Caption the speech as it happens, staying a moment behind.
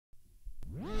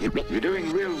You're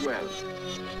doing real well.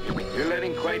 You're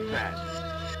learning quite fast.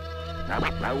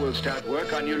 Now we'll start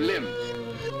work on your limbs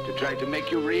to try to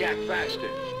make you react faster.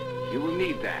 You will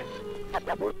need that.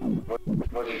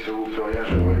 Moi, si ça vous fait rien,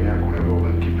 j'aimerais bien qu'on aborde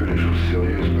un petit peu les choses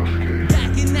sérieuses parce que...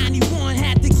 Back in 91,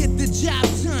 had to get the job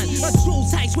done. A true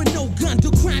heist with no gun, the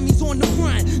crimies on the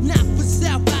run. Not for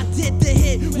self, I did the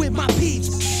hit with my peeps.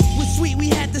 Was sweet, we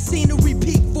had the scenery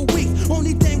peak for weeks.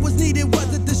 Only thing was needed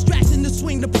was a distraction to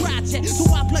swing the project. So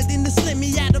I plugged in the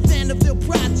Slimmy out of Vanderbilt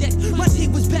project. My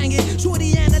team was banging,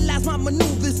 Shorty analyzed my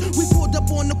maneuvers. We pulled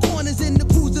up on the corners in the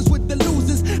cruisers with the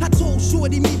losers. I told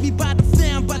Shorty meet me by the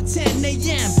fam by 10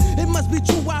 a.m. It must be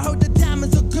true, I heard the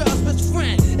diamonds a girl's best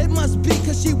friend. It must be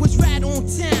cause she was right on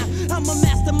time. I'm a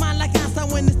mastermind like Einstein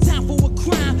when it's time for a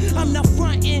crime. I'm not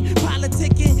frontin',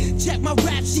 politicking. Check my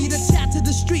rap sheet, attached to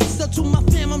the streets. So to my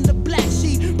fam, I'm the black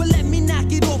sheep. But let me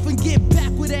knock it off and get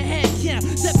back with a head count.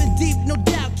 7 deep, no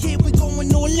doubt, kid, we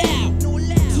going all out.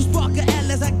 So spark a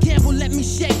L as I gamble, let me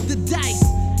shake the dice.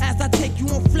 As I take you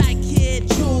on flight, kid,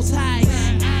 Jules Heist.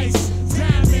 Ice,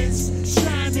 diamonds,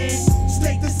 shining.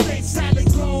 Stake the state,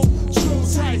 silent gold.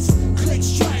 Jules Heist, click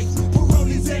strike.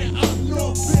 Parolees and up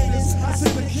north business. I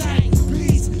said the gang,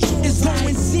 please. It's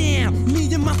going down,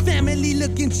 me and my family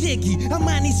looking jiggy. A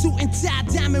money suit and tie,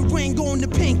 diamond ring on the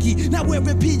pinky. Not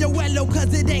wearing P.O.L.O.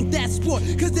 cause it ain't that sport.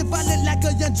 Cause if I look like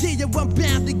a young G, I'm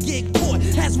bound to get caught.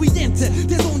 As we enter,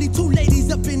 there's only 2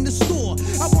 ladies up in the store.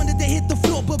 I wanted to hit the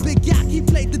floor, but Big Yack, he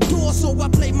played the door. So I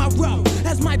played my role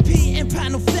as my P and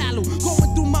Pano Fallow.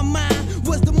 Going through my mind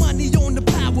was the money on the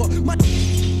power. My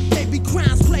baby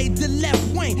crimes played the left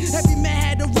wing. Every man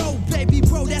had a role, baby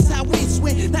bro, that's how we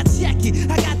swing. Now check it,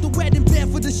 I got the wedding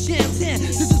band for the champagne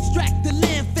to distract the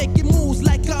land, faking moves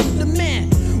like I'm the man.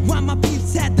 While my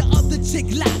peeps had the other chick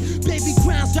locked. Baby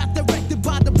crimes dropped directed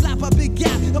by the block. I big guy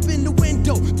up in the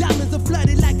window. Diamonds are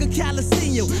flooded like a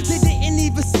Coliseum. They didn't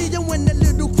even see you when the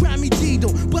little crimey G'd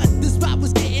em. But the spot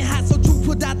was getting hot, so Drew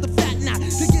put out the fat knot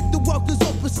to get the workers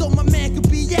open so my man could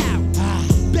be out.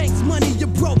 Banks money you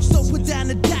broke, so put down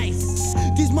the dice.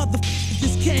 These motherfuckers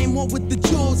just came on with the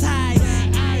Jules Heist.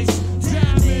 Ice,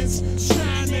 diamonds,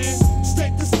 shining.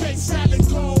 Stake the state, silent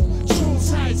gold.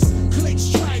 Jules Heist, click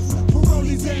strike.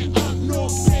 Parolees and up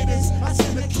north business. I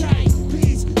said the gang,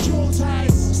 please. Jules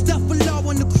Heist. Stuff a law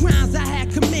on the crimes I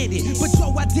had committed. But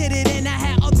yo, I did it and I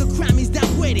had other crimies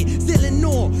down with it. Still in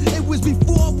awe, it was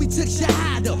before we took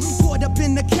Shahada. Caught up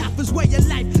in the coppers where your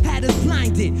life had us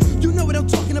blinded. You know what I'm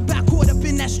talking about, caught up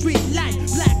in that street life.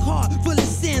 Black heart, full of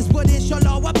sins, but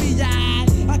inshallah I'll be alright.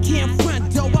 I can't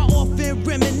front though, I often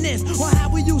reminisce on how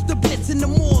we used to blitz in the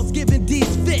malls, giving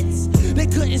these fits. They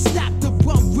couldn't stop the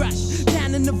bum rush.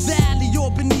 Down in the valley,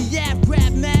 Albany, Ave,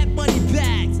 grab mad money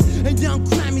bags. And young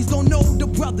crimies don't know the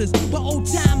brothers, but old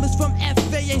timers from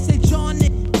FAA say John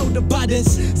know the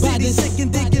butters. City sick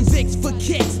and digging Vicks for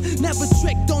kicks. Never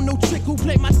tricked on no trick who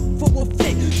played my for a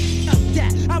flick. Up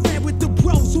that, I ran with the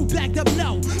bros who backed up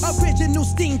low. Original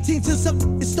steam teams and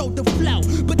some stole the flow.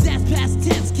 But that's past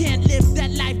tense, can't live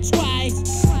that life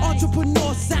twice.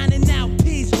 Entrepreneur signing out,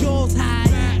 peace, Jules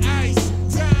Heist. Ice,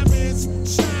 diamonds,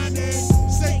 shining.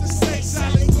 Stake the state,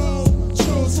 silent gold.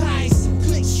 Jules Heist,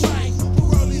 click strike.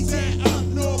 Parolees and up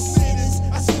north business.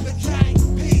 I said the gang,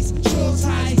 peace. Jules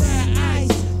Heist.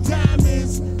 Ice,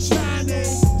 diamonds, shining.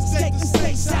 Stake the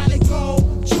state, silent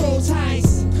gold. Jules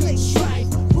Heist, click strike.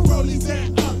 Parolees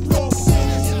and up north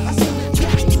business. I said the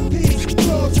gang, peace.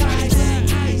 Jules Heist.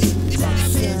 Ice,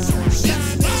 diamonds,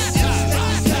 shining. Stake the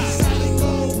state, silent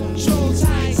gold. Jules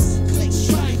Heist, click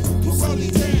strike.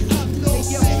 Parolees and up north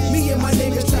business. Me and my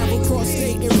niggas travel cross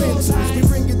state and rentals. We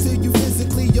bring it to you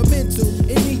physically or mental.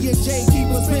 And me and Jay keep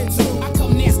us mental. I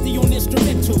come nasty on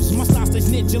instrumentals. My style stays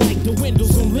ninja like the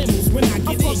windows on limos when I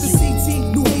I get fuck in the you.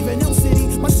 CT, New Haven, L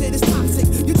City. My shit is toxic.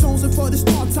 You're chosen for the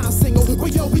start time single.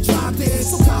 But yo, we dropped it.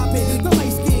 So cop it. The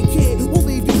light skinned kid will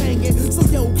leave you hanging. So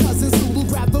yo, cousins, Zulu,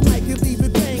 grab the mic and leave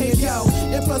it banging. Hey yo,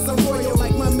 and plus I'm royal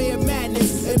like my man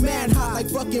Madness. And mad hot like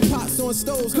fucking pots on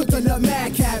stoves. Cooking up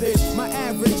mad cabbage. My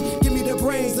average, give me the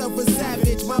brains of a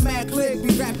savage. My mad click be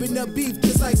wrapping up beef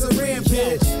just like some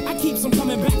rampage. I keep some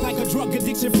coming back like a drug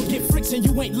addiction. Forget friction,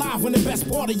 you ain't live when the best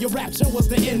part of your rap show was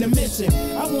the intermission.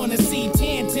 I wanna see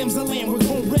tan Tims a land with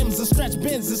chrome rims, a stretch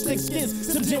bins, and stick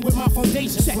skins. Tipped in with my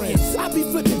foundation Check it, friends. I be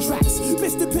flipping tracks,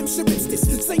 Mr. Pimp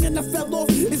Sharistis. Saying I fell off,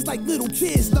 it's like little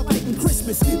kids not liking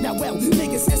Christmas. Now well,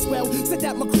 niggas as well, said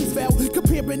that my crew fell.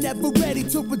 Comparing never ready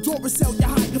to a Duracell, you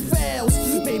hide the fails.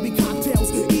 Maybe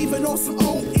cocktails, even on some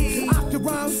OE. I can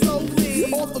rhyme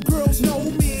slowly, all the girls know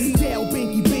me. Dale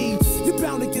Binky B, you're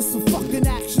bound to get some fucking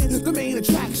action. The main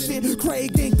attraction,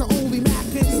 Craig ain't the only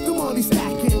mackin'. The money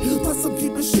stacking, plus I'm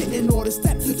keeping shit in order.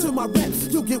 Step to to my reps,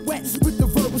 you'll get wet with the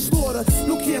verbal slaughter.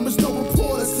 No cameras, no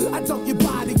reporters. I dump your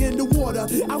body in the water.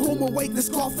 I home awake the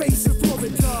Scarface in Florida.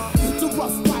 The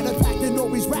rough rider packing,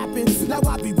 always rapping. Now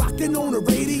I be rocking on the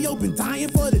radio, been dying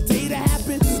for the day to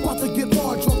happen. About to get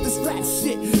large off this rap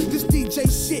shit, this DJ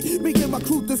shit, making my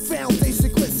crew the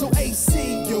foundation quit. So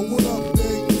AC, yo, what up,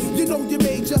 babe? You know you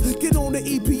major, get on the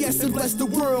EPS and bless the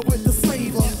world with the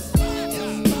flavor.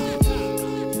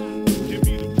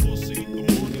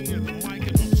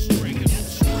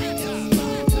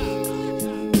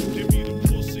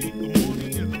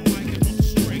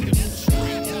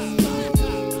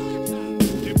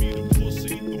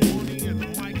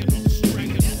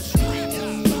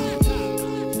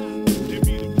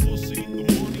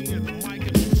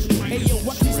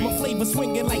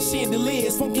 Swinging like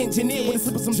chandeliers, funk engineer with a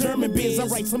sip of some German beers. I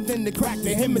write something to crack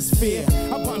the hemisphere.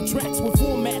 I bomb tracks with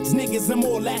formats, niggas, and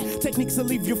all that. Techniques to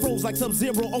leave you froze like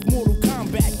Sub-Zero of Mortal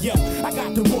Kombat. Yo, I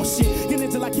got the raw shit. Get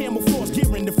into like camouflage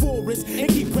gear in the forest and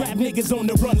keep crap niggas on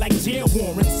the run like jail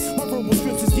warrants. My verbal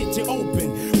scriptures get you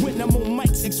open. When I'm on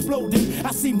mics exploding,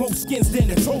 I see more skins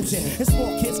than a Trojan. And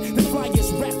small kids, the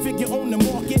flyest rap figure on the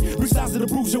market. Resides of the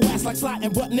bruise your ass like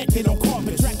sliding butt naked on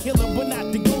carpet. Track killer, but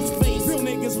not the ghost face. Real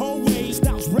niggas whole way.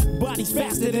 Styles wreck bodies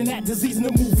faster than that disease in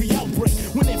the movie Outbreak.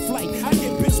 When in flight, I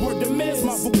get biz word to miss.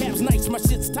 My vocab's nice, my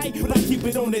shit's tight, but I keep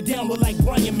it on the down low like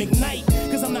Brian McKnight.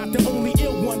 Cause I'm not the only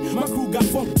ill one. My crew got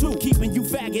funk too, keeping you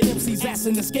faggot MCs ass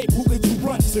and escape. Who could you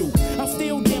run to? I'm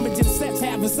still damaging sets,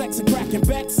 having sex and cracking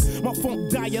bets. My funk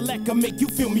dialect can make you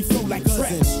feel me flow like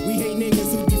Craz. We hate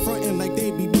niggas who be frontin' like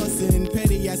they be bustin'.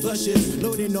 Petty ass luscious,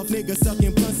 loading off niggas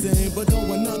sucking bussin', but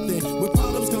doing nothing. With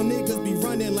problems come niggas be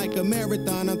running like a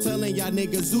marathon. I'm telling y'all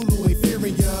niggas Zulu ain't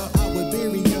fearing ya. I would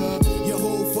bury ya. Your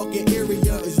whole fucking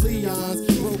area is Leon's.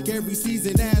 Broke every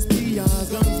season ass peons.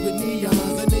 Guns with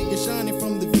neons. A nigga shining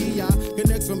from the VI.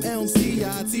 Connects from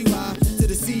LMCI, TY to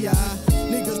the CI.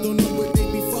 Niggas don't know what they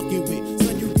be fucking with.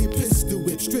 Son, you get pistol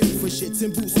whipped straight for shits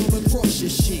and boots all across your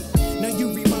shit. Now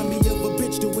you remind me of a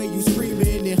bitch the way you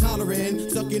screaming and hollering.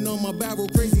 Sucking on my barrel,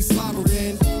 crazy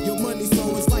slobbering. Your money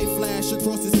slow as light flash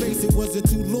across his face. It wasn't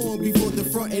too long before the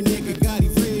front and nigga got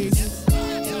erased.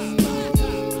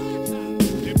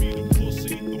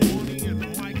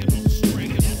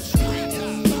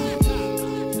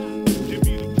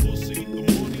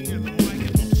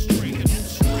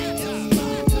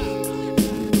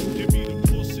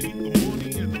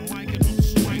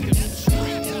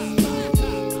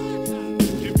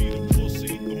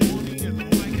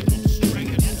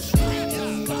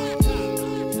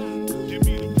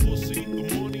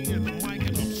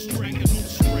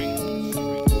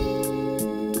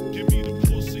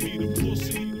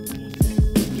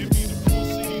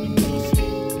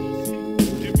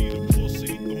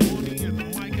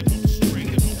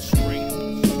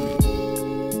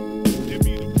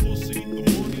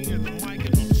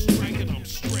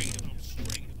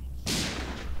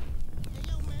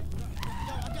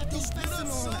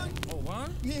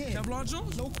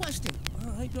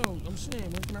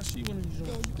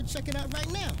 Check it out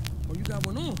right now. Oh, you got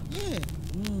one on? Yeah.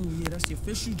 Yeah, that's the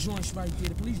official joints right there.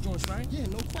 The police joints, right? Yeah,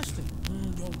 no question.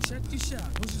 Yo, check this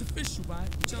out. This is official, right?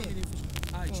 Tell me the official.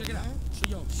 All right, check it out. So,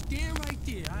 yo, stand right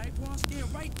there, all right, boy?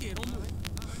 Stand right there. Don't move.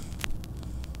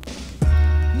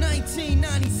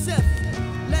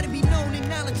 1997. Let it be known that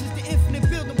knowledge is the infinite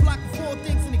building block of all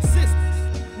things in existence.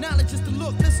 Knowledge is the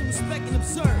look, listen, respect, and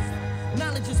observe.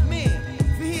 Knowledge is man.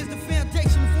 For he is the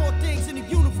foundation of all things in the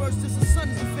universe. This the sun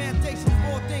is the foundation of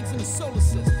all things in the solar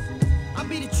system. I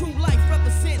be the true life,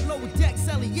 represent lower decks,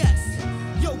 LES.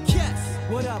 Yo, Kess.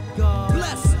 What up, God?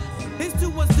 Bless. Here's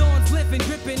to us dawns living,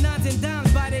 dripping nines and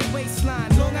dimes by their waistline.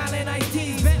 Long Island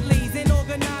ITs, Bentleys, and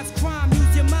organized crime.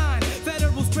 Use your mind.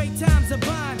 Federal straight times are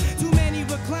blind. Too many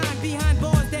recline behind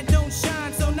bars that don't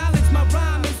shine. So knowledge, my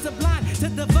rhyme is sublime to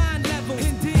divine levels.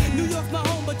 Indeed. New York's my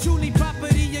home, but truly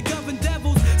property of governed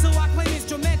devils. So I claim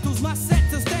instrumentals, my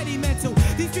sets are steady mental.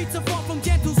 These streets are far from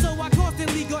gentle, so I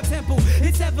constantly guard temple.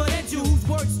 It's evidential whose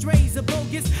word strays are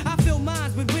bogus. I fill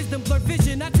minds with wisdom, blurred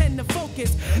vision, I tend to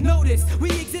focus. Notice, we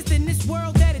exist in this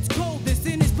world that it's coldest.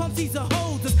 In his pumps, he's a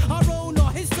holders. Our own or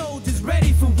his soldiers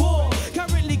ready for war.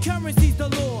 Currently, currency's the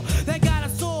law that got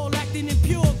us all acting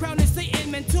impure. Crown is Satan,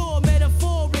 mentor,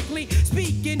 metaphorically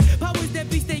speaking. Powers that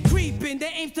be stay creeping,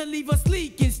 they aim to leave us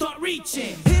leaking. Start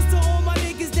reaching. Here's to all my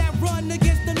niggas that run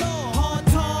against the law. Hard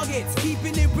targets,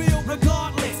 keeping it real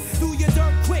regardless. Do your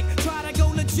dirt quick, try to go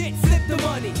legit, flip the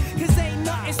money. Cause ain't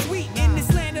nothing sweet in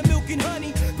this land of milk and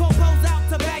honey. Popos out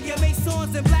to bag your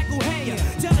masons and black will hang ya.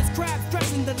 Jealous crabs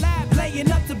stressing the lab,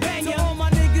 laying up to bang ya. To all my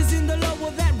niggas in the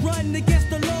lower that run against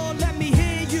the law, let me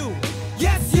hear you.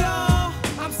 Yes, y'all.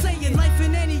 I'm saying life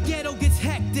in any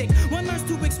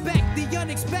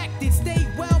unexpected. Stay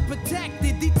well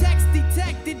protected.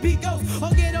 Detected. Be ghost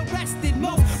or get arrested.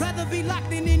 Most rather be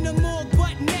locked in the morgue,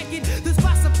 butt naked. This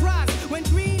by surprise when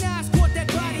Green Eyes caught that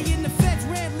body in the feds.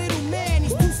 Ran little man.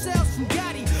 He's 2 cells from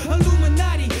Gotti.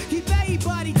 Illuminati. Keep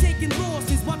everybody taking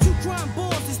losses. While true crime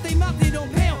bosses stay mounted on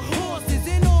pale horses.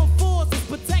 In armed forces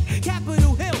protect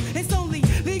Capitol Hill. It's only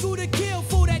legal to kill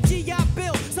for that GI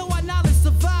Bill. So our knowledge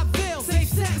survival. Safe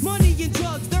sex, money and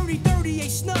drugs. 30-38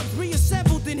 snubs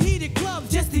reassembled in heated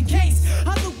clubs just in case.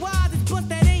 Otherwise it's bust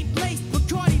that ain't laced.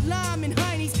 Bacardi, lime and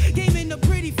Hyenas. Gaming a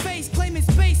pretty face, claiming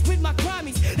space with my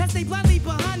crimies. That stay blindly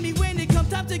behind me when it comes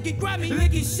time to get grimy.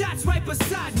 Licking shots right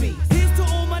beside me. Here's to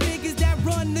all my niggas that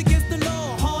run against the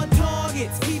law. Hard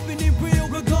targets, keeping it real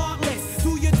regardless.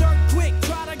 Do your dirt quick,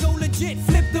 try to go legit,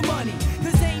 flip the money.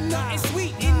 Cause ain't nothing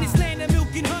sweet in this land of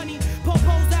milk and honey.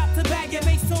 Popos out to bag ya,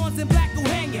 make songs and black will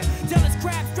hang ya. Jealous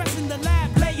crabs stressing the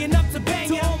lab, laying up to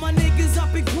bang ya. To all my niggas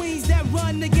up in Queens that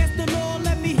run against the law,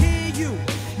 let me hear you.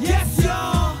 Yes,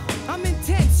 y'all. I'm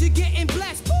intense, you're getting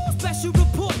blessed. Ooh, special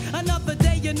report. Another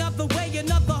day, another way,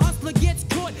 another hustler gets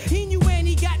caught. He knew when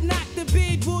he got knocked, the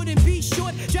bid wouldn't be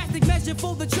short. Drastic measure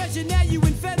for the treasure, now you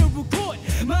in federal court.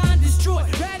 Mind destroyed,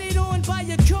 ratted on by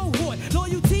a cohort.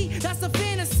 Loyalty, that's a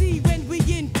fantasy when we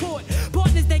in court.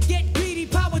 Partners that get greedy,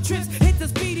 power trips, hit the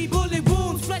speedy, bullet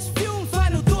wounds, flesh fumes.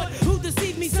 Final thought, who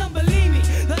deceived me, some believe me.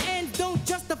 The ends don't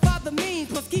justify the means,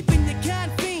 plus keeping your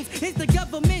kind fiends is the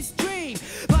government's dream.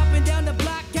 Popping down the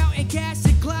block, counting cash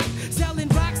and clock, selling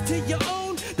rocks to your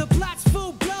own. The plot's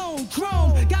full blown,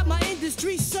 chrome. Got my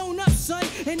industry sewn up, son.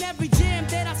 And every jam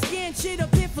that I scan, shit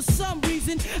up here for some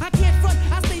reason. I can't front,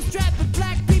 I stay strapped with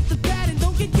black, peep the pattern.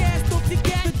 Don't get gassed off your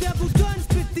gas. The devil's gun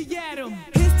spit the atom.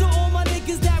 Here's to all my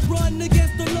niggas that run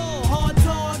against the law. Hard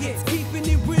targets, keeping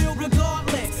it real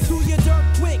regardless. Do your dirt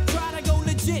quick, try to go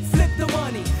legit, flip the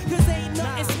money. Cause ain't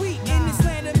nothing sweet in this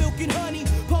land of milk and honey.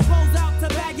 Popos out to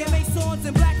bag ya, make songs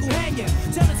and black will hang ya.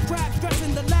 Jealous crabs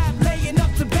stressing the lab, laying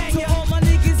up to bang ya. To all my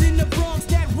niggas in the Bronx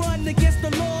that run against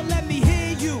the law, let me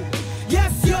hear you.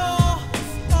 Yes, y'all.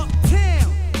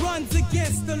 Uptown runs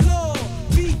against the law.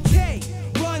 BK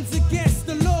runs against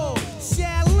the law.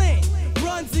 Shaolin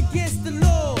runs against the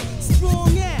law.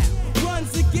 Strong out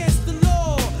runs against the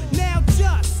law. Now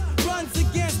Just runs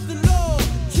against the law.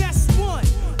 Kess 1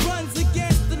 runs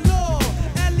against the law.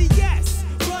 LES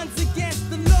runs against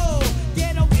the law.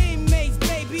 Ghetto inmates,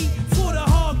 baby, for the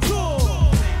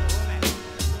hardcore.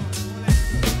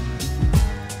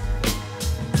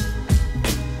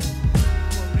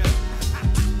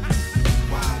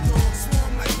 Wild dogs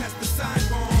swarm like pesticide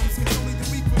bombs. It's only the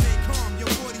weak remain calm. Yo,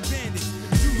 40 bandits,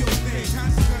 do your thing.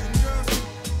 Constant cutting girls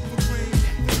for free.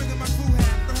 The ring of my crew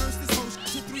have rehearsed this whole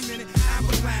shit 3-minute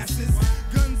hourglasses.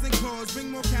 Guns and claws bring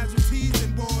more casualties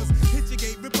than wars. Hit your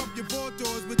gate, rip up your board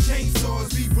doors with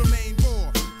chainsaws. We remain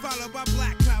raw. Followed by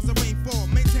black clouds of rainfall.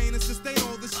 Maintain and sustain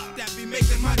all the shit that be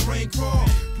making my brain crawl.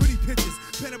 Pretty pictures,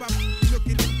 pen about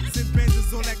looking in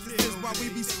Benzes or Lexuses while we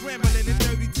be scrambling in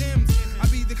dirty Timbs. I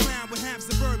be the clown with half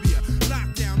suburbia.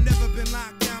 Lockdown, never been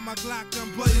locked down. My Glock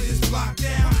done blooded this block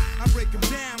down. I break them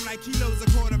down like kilos, a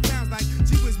quarter pounds. Like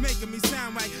she was making me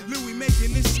sound right. Louis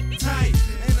making this shit tight.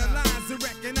 Analyze and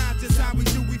recognize just how we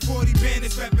do. We 40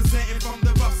 bandits representing from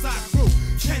the rough side crew.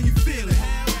 Can you feel it?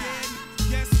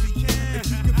 Yes, we can. If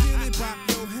you can feel it, pop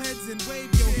your heads and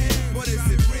wave your hands. What is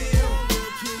it real?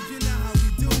 Kid, you know how we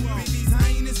do. Be these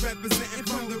hyenas representing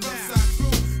from the rough side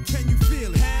crew. Can you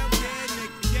feel it?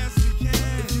 Yes, we can.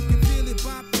 If you can feel it,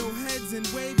 pop your heads and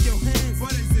wave your hands.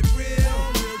 What is it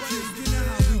real? Kid, you know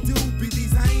how we do. Be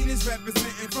these hyenas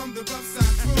representing from the rough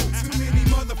side crew. Too many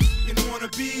motherfucking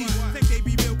wannabes. Think they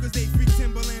be real cause they freak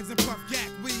Timberlands and puff yak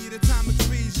weed. Atomic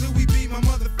trees. Louis be my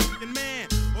motherfucking man.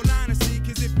 On honesty,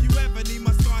 cause if you ever need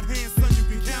my start hand, son, you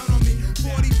can count on me.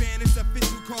 40 bandits,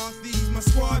 official cars, these my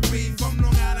squad breed. From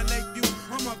Long Island, Lakeview,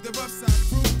 I'm up the rough side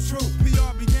crew. True,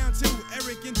 PRB down too,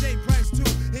 Eric and J Price too.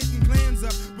 Hitting clans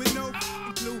up with no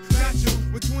clue. Got you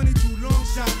with 22 long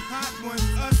shot, hot ones.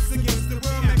 Us against the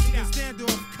world, Mexican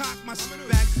standoff. Cock my shit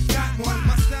back, got one.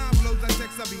 My style blows like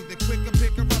sex, I'll be the quicker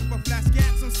picker up a flash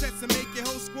gaps on sets and make your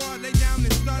whole squad lay down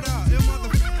and stutter. Ill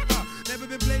motherfucker, never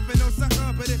been played for no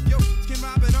sucker, but if yo can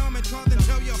rob an arm and call, then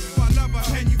tell yo I love her.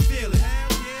 Can you feel it?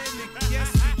 Hell yeah, nigga, yes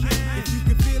we can. If you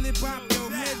can feel it, pop your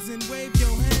heads and wave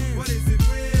your hands. What is it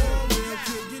real? Real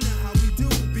kid, you know how we do.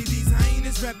 Be these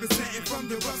hyenas representing from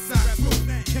the rough side crew.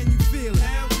 Can you feel it?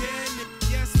 Hell yeah,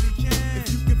 nigga, yes we can.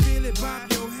 If you can feel it,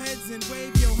 pop your heads and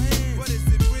wave your hands. What is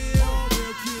it real?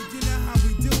 Real kid, you know how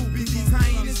we do. Be these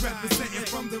hyenas representing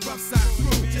from the rough side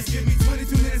crew. Just give me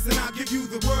 22 minutes and I'll give you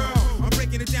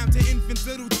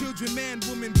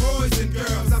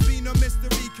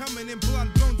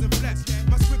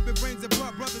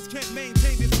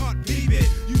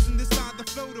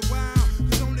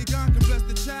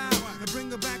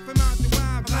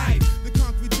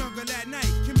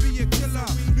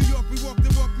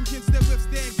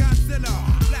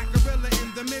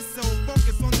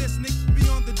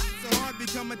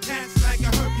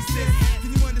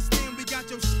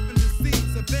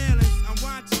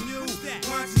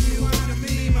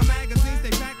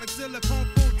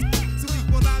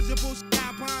bullshit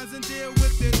alpines and deal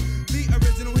with it. The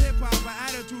original hip-hop, an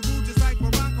attitude rude just like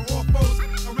Morocco or foes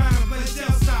around and play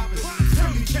jail stoppers.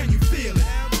 Tell me, can you feel it?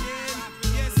 Hell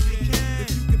yeah, yes we can.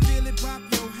 If you can feel it, pop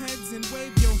your heads and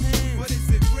wave your hands. But is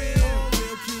it real? Oh,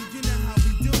 real kid, you know how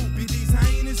we do. Be these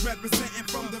hyenas representing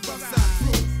from the rough side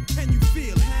crew. Can you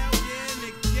feel it? Hell yeah,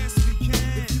 nigga, yes we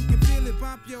can. If you can feel it,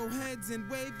 pop your heads and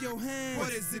wave your hands.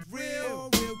 But is it real? Oh,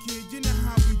 real kid, you know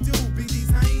how we do. Be these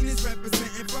hyenas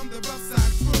representing from the rough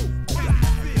side crew. Can you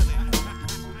feel it?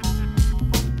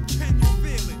 Can you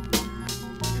feel it?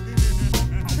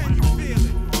 Can you feel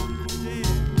it? Yeah,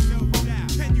 no doubt.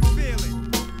 Can you feel it?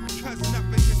 'Cause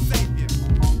nothing can save you.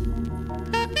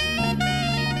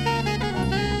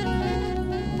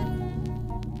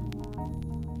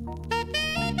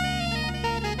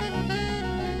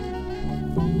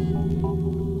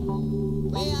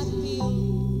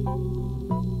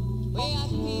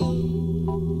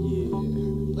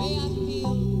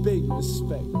 Big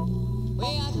respect to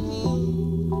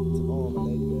all my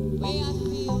niggas.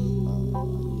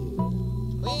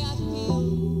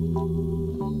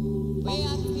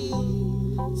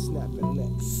 Snapping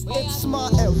necks. It's my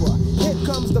era. Here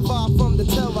comes the vibe from the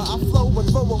terror. I flow and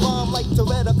throw a rhyme like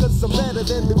Toretta, 'cause I'm better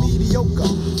than the mediocre.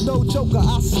 No joker,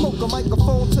 I smoke a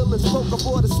microphone till it's broke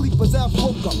before the sleepers out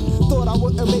woke up. Thought I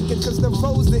wouldn't make it 'cause them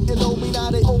pros didn't know me,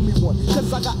 now they owe me one.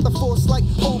 'Cause I got the force like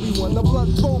Obi-Wan, the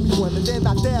blunt throw me one, and then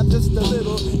I dab just a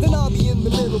little. Then I'll be in the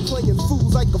middle playing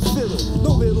fools like a fiddle.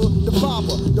 No middle, the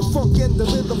bobber, the funk and the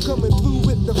rhythm coming through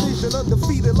with the vision,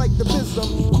 undefeated like the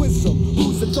Bism. Quiz 'em,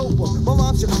 who's the doper? My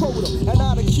rhymes your quota, and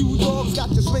now the Q-dogs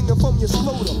got you swinging from your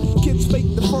scrotum. Kids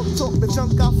fake the funk, talk the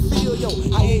junk I feel, yo.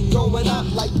 I ain't going out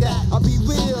like that. I be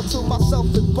real to myself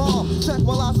and bomb.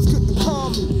 Tranquilizers couldn't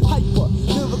calm me. Hyper,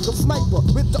 lyrical sniper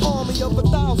with the army of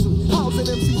 1,000. Housing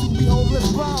MCs who be homeless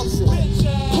browsing.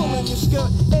 Pulling your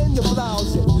skirt and your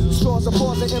blousing. Straws are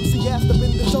pausing, MC ass up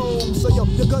in the dome. So yo,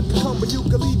 your gun can come, but you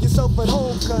can leave yourself at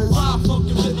home, 'cause my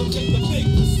fucking rhythm get the big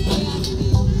respect.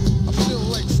 I feel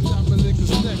like snapping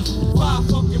niggas' neck. My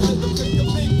fucking rhythm get the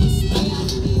big respect.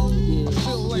 I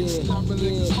feel like snapping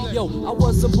niggas' neck. Yo, I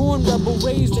was a born rebel,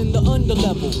 raised in the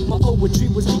underlevel. My poetry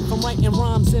was deep from writing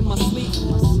rhymes in my sleep.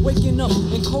 Waking up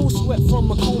in cold sweat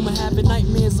from a coma, having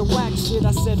nightmares of whack shit.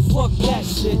 I said, fuck that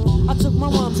shit. I took my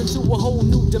rhymes into a whole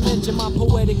new dimension. My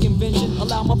poetic invention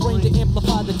allowed my brain to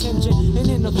amplify the tension. And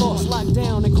inner thoughts locked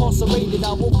down, incarcerated.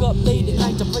 I woke up late at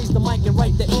night to praise the mic and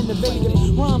write the innovative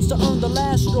rhymes to earn the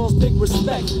Lastrawze big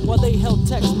respect. While they held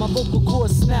text, my vocal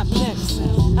cords snap necks.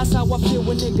 That's how I feel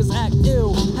when niggas act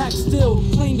ill, hack still,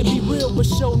 claim to be real but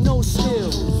show no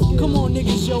skill. Come on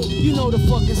niggas, yo, you know the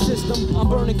fucking system. I'm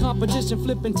burning competition,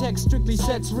 flipping text, strictly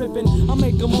sex ripping. I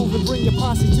make a move and bring your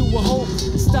posse to a halt.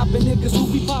 Stopping niggas who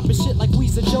be popping shit like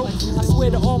we's a joke. I swear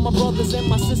to all my brothers and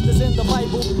my sisters in the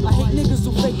Bible, I hate niggas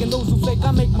who fake and those who fake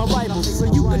I make my rivals. So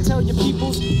you can tell your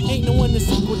peoples, ain't no one to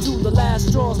sequel to the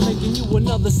Lastrawze, making you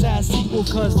another sad sequel.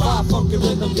 'Cause my fucking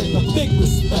rhythm get the big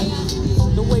respect.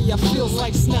 The way I feel's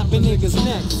like snapping niggas'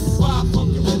 necks. My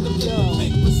fucking rhythm get the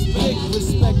big respect. Big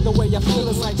respect, the way I feel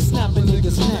is like snapping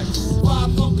niggas' necks. My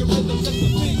fucking rhythm get the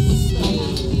big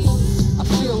respect. I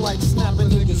feel like snapping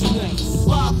niggas' necks.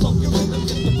 My fucking rhythm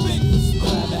get the big respect.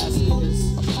 Crab ass niggas.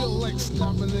 I feel like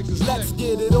snapping niggas' neck. Let's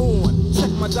get it on.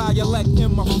 Check my dialect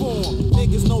and my form.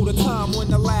 Niggas know the time when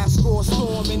the last straw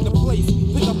storm in the place.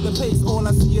 Pick up the pace, all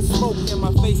I see is smoke in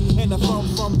my face. And the thump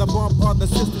from the bump of the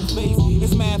system's face.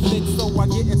 It's mad thick, so I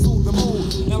get into the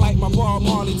mood. And like my Bob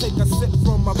Marley, take a sip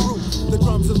from my brew. The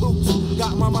drums and loops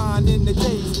got my mind in the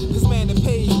days. 'Cause man, it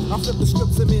pays. I flip the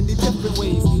scripts in many different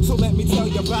ways. So let me tell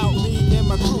you about me and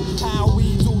my crew. How we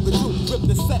do the do. Rip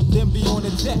the set, then be on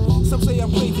the jet. Some say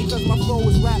I'm crazy 'cause my flow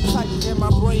is rap tight. In my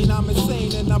brain, I'm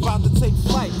insane and I'm about to take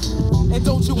flight. And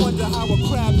don't you wonder how a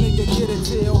crab nigga get a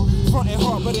deal? Frontin'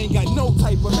 hard but ain't got no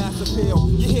type of mass appeal.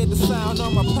 You hear the sound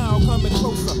of my pound coming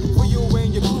closer. For you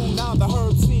and your crew, now the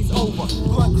herb scene's over.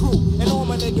 Blunt crew, and all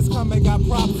my niggas come and got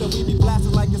props. And we be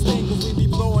blasting like it's thing 'cause we be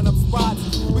blowing up spots.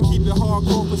 We keep it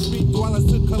hardcore for street dwellers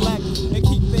to collect. And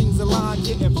keep things aligned,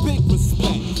 getting big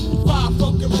respect. My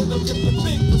fucking rhythm get the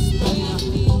big respect.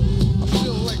 I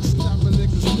feel like snapping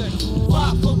niggas' neck.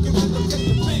 My fucking rhythm get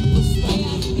the big respect.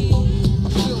 I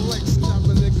feel like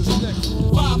snapping niggas' neck.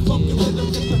 My fucking rhythm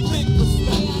get the big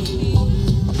respect.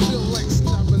 I feel like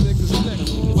snapping niggas' neck.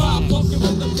 My fucking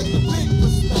rhythm get the big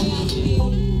respect.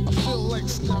 I feel like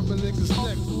snapping niggas'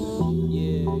 neck.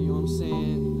 Yeah, you know what I'm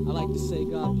saying? I like to say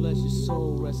God bless your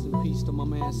soul, rest in peace to my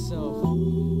man Self.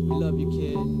 We love you,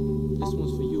 kid. This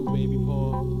one's for you, baby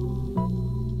Paul.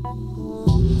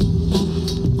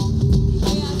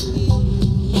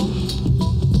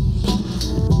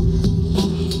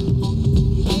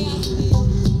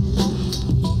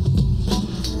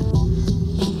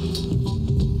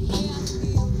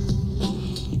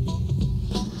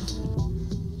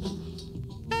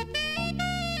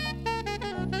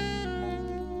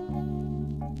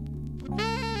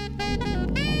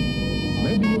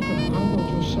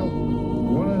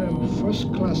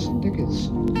 first-class tickets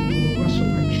for the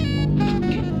resurrection.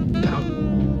 Get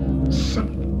down, son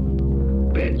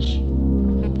of a bitch.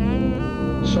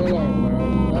 So long,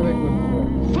 man. Have a good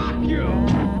day. Fuck you!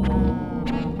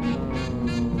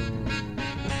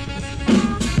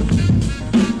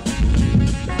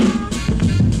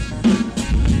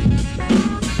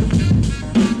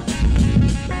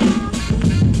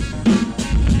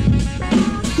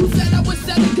 Who said I was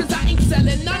selling? Cause I ain't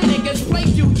selling. None niggas play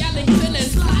you yelling, sinning.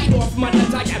 Slide off my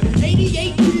nuts. I got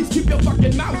 88 keys. Keep your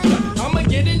fucking mouth shut. I'ma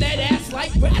get in that ass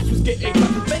like Craz was getting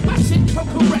cut. Make my shit come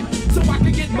correct so I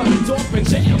can get mine off and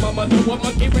jam. I'ma know a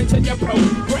monkey wrench in your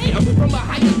program. From a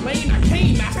higher plane I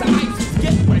came. Master Heist,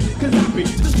 get ready. Cause I be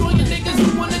destroying niggas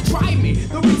who wanna try me.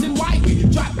 The reason why we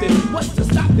drop this, what's to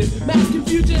stop this? Mass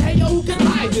confusion, hey yo, who can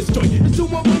lie this joint? It's too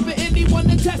much for anyone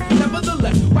to test.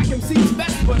 Nevertheless, whack MC's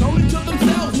best, but only to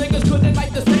themselves. Niggas couldn't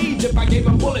light the stage if I gave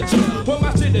them bullet chill. Well,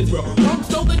 my shit is real. Punk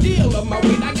stole the deal of my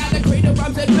weight. I got a crate of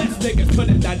rhymes at best. Niggas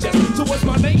couldn't digest. So what's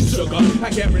my name, sugar? I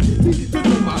guarantee to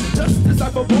do my justice. I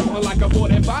for born like a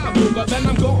 45 Luger. Then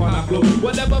I'm gone. I flow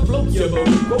whatever floats your boat.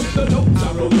 Quote the notes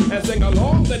I wrote and sing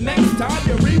along. The next time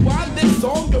you rewind this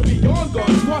song, you'll be on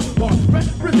guard. Squad bar.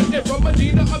 Represented from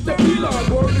Medina up to Pelon.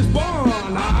 Word is born.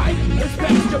 Alright? It's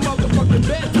past your motherfucking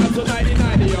bedtime. So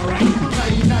 90-90, alright?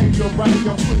 90-90, you're right.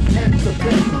 You're putting hands to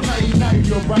bed. 90-90,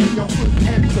 you're right. You're putting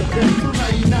hands to bed.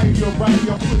 90-90, you're right.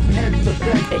 You're putting hands to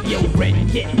bed. Hey yo, ready,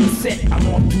 getting set. I'm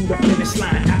on through the finish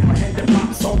line. Apprehend the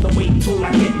box all the way till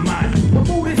I get mine. My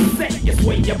mood is set, you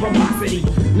sway your velocity.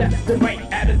 Left and right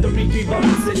at a 3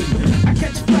 velocity. I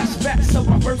catch flashbacks of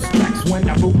my first tracks when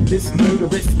I wrote this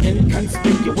murderous,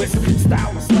 inconspicuous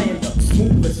style of slander.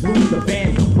 Smooth as smooth the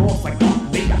band, the roars like Darth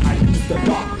Vader. I use the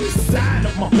dark side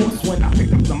of my horse when I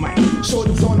pick up the mic.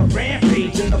 Shorty's on a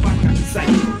rampage in the back of the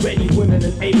sight. Ready, willing,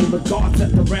 and able, the guards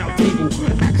at the round table.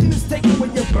 Action is taken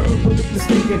when you're verbally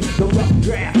mistaken. The rough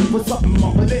draft was something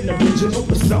more than original.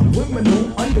 The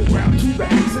subliminal underground to the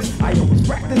axis. I always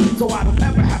practice so I don't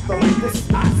ever have to like this.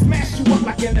 I smash you up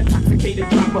like an intoxicated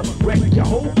dropper. Wreck your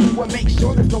whole crew and make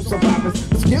sure there's no survivors.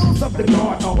 The skills of the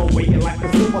guard are awaiting like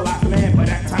a civilized man, but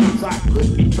at times I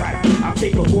could be tried. I'm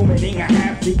capable, meaning I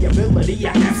have the ability.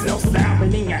 I have self-style,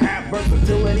 meaning I have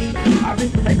versatility. I've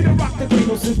been able to rock the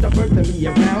cradle since the birth of me.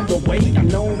 Around the way, I'm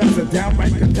known as a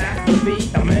downright catastrophe.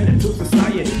 I'm into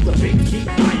society, the big keep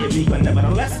eyeing me, but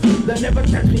nevertheless, they'll never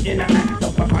catch me in an act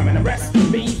of a crime and arrest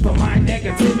me for my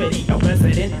negativity. A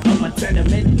resident of a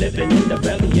tenement, living in the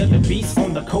belly of the beast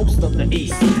on the coast of the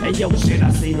east. And yo, shit,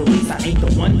 I say the least, I ain't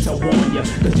the one to warn ya.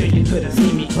 Cause yo, you couldn't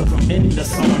see me cause I'm in the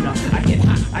sauna. I get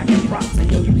hot, I get props,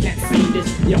 and yo, you can't see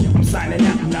this. Yo, I'm signing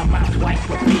out and I'm out like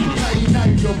a penis.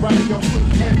 90-90, you're right, you're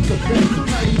putting hands to bed.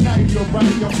 90-90, you're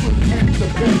right, you're putting hands to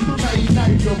bed.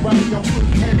 90-90, you're right, you're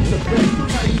putting hands to bed.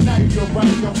 90-90, you're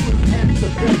right, you're putting hands to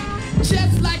bed.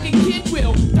 Just like a kid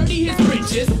will, dirty his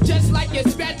britches. Just like you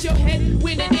scratch your head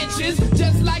when it itches.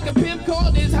 Just like a pimp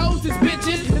called his hoes his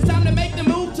bitches. It's time to make the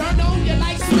move, turn on your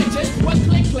light switches. What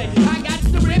click click, I got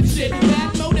to rip shit.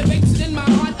 That motivation in my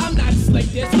heart, I'm not slick.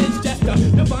 This is just a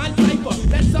divine cipher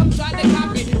that some try to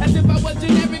copy. As if I was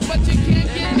generic, but you can't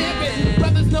get near it.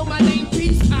 Brothers know my name,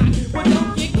 peace, but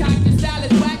don't get cocky. Your style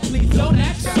is whack, please blow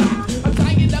that shot. I'm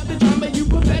tired of the drama you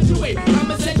perpetuate.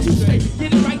 I'ma set you straight,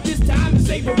 get it right this time and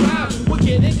save a rhyme. We'll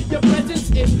get it, your presence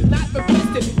is not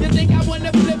requested. You think I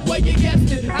wanna flip? Well, you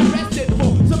guessed it. I rested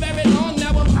for so very long, now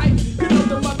I'm hyped. You know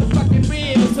the motherfucking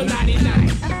real, so 99.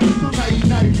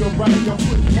 90-90, you're right, you're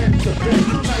putting hands to bed.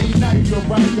 90-90, you're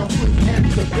right, you're putting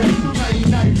hands to bed.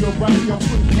 90-90, you're right, you're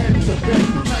putting hands to bed.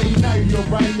 90-90, you're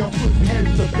right, you're putting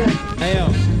hands to bed. Hey yo,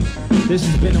 this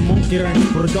has been a Monkey Wrench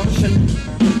production.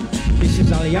 This is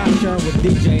Watcha with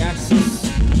DJ Axis.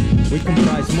 We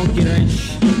comprise Monkey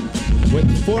Wrench with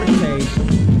Forte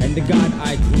and the God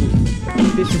Eye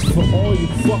Truth. This is for all you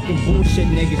fucking bullshit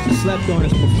niggas who slept on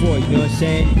us before, you know what I'm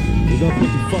saying? We're gonna put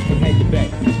your fucking head to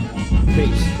bed.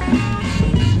 Peace.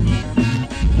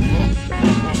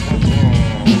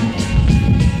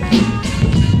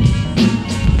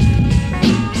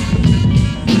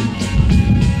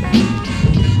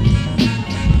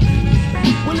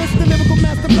 Well, it's the lyrical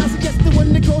master class, I guess the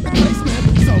one they call the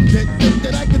placeman. Some think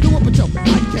that I can do it, but yo,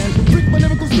 I can. Freak my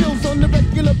lyrical skills on the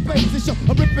regular basis, yo.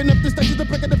 I'm ripping up the stages, the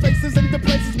breaking the faces and the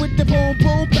places with the boom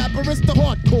boom bapper. It's the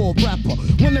hardcore rapper.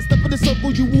 When I step in the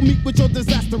circle, you will meet with your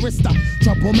disastrous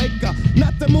troublemaker,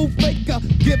 not the move faker.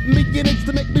 Give me an inch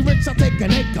to make me rich, I'll take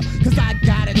an acre. Cause I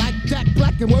got it like Jack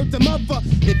Black and word to mother.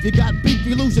 If you got beef,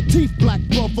 you lose your teeth, black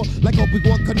brother. Like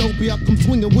Obi-Wan Kenobi, I come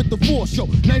swinging with the force. Yo,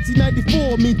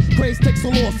 1994 means Craz takes a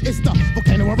loss. It's the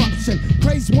volcano eruption.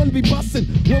 Craz one be bustin'.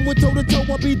 When we're toe to toe,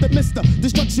 I'll be the mister.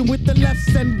 Destruction with the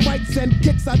lefts and rights and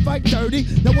kicks, I fight dirty.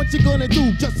 Now what you gonna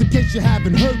do, just in case you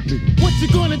haven't heard me? What you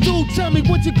gonna do? Tell me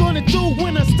what you gonna do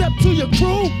when I step to your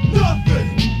crew? Nothing.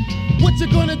 What you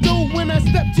gonna do when I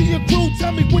step to your crew?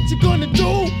 Tell me what you gonna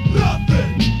do? Nothing.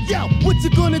 Yo, what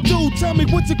you gonna do? Tell me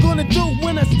what you gonna do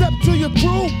when I step to your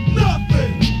crew?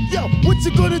 Nothing. Yo, what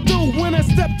you gonna do when I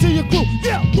step to your crew?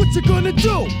 Yo, what you gonna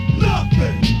do?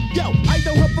 Nothing. Yo, I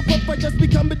don't huff a puff, I just be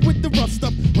coming with the rough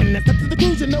stuff. When I step to the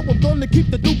cruise, you know I'm gonna keep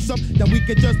the dukes up. That we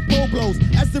can just blow blows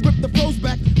as they rip the flows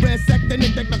back. Ransack the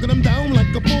neck, knocking them down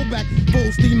like a fullback.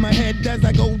 Full steam ahead as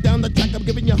I go down the track. I'm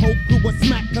giving your whole crew a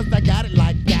smack, cause I got it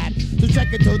like that. So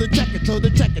check it, to the check it, to the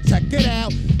check it, check it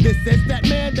out. This is that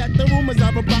man that the rumors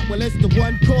are about. Well, it's the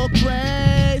one called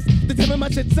Craz. The tip of my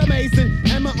shit's amazing.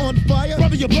 Am I on fire?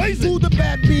 Brother, you're blazing. Who the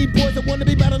bad B-boys that wanna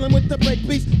be battling with the break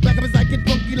beats? Back up as I get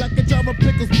funky like a jar of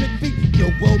pickles, big feet.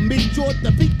 You will meet your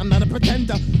defeat. I'm not a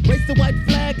pretender. Raise the white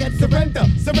flag and surrender,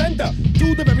 surrender.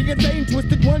 To the very insane,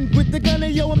 twisted one with the gun.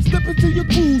 And yo, I'm stepping to your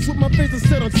cruise with my face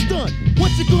set on stun.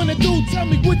 What you gonna do? Tell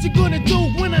me what you gonna do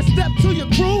when I step to your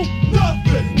crew?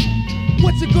 Nothing.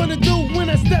 What you gonna do when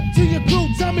I step to your crew?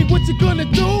 Tell me what you gonna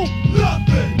do?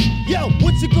 Nothing. Yo,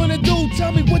 what you gonna do?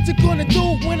 Tell me what you gonna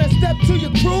do when I step to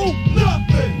your crew?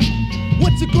 Nothing.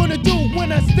 What you gonna do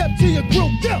when I step to your crew?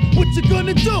 Yo, what you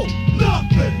gonna do?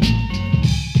 Nothing.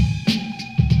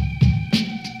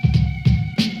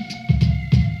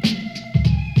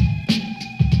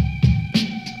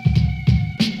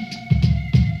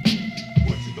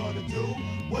 What you gonna do?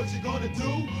 What you gonna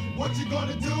do? What you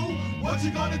gonna do? What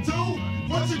you gonna do?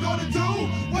 What you gonna do?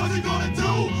 What you gonna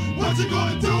do? What you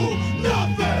gonna do?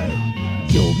 Nothing!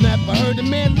 You've never heard a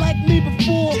man like me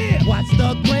before. Yeah. Watch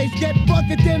the grace get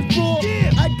bucket then floor.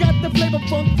 Yeah. I got the flavor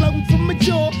funk floating from my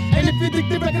jaw. And if you think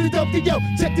the record is dope, then yo,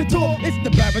 check the tour. It's the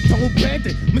baritone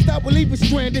bandit. Mr. I will leave it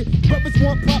stranded. Brothers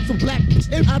want props from black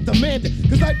bitch, and I demand it.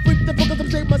 Cause I freak the fuck up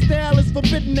and say my style is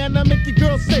forbidden. And I make your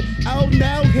girl say, oh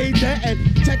now, hey that.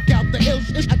 And check out the ill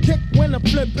shit I kick when I'm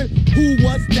flipping. Who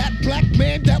was that black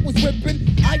man that was whipping?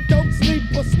 I don't sleep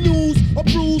or snooze or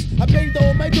bruise. I paid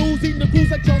all my dues, eating the cruise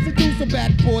like Charles do. So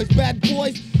bad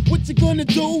boys, what you gonna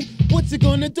do? What you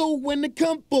gonna do when they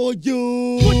come for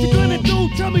you? What you gonna do?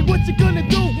 Tell me what you gonna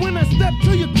do when I step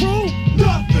to your crew?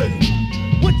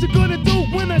 Nothing. What you gonna do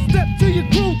when I step to your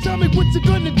crew? Tell me what you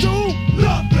gonna do?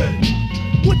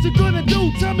 Nothing. What you gonna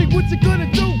do? Tell me what you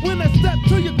gonna do when I step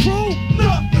to your crew?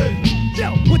 Nothing.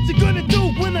 Yo, what you gonna do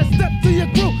when I step to your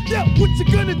crew? Yo, what you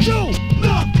gonna do?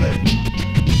 Nothing.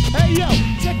 Hey yo,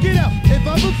 check it out. If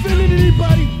I'm offending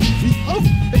anybody,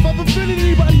 if I'm offending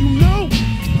anybody, you know,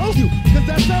 you, cause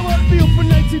that's how I feel for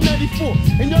 1994.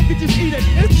 And y'all can just eat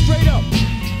it straight up.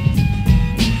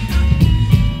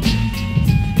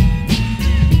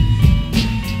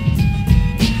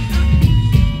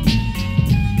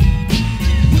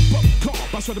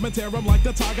 I shred them and tear them like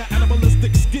the tiger.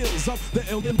 Animalistic skills of the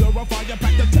ill endure fire.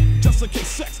 Back the tech just in case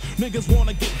sex. Niggas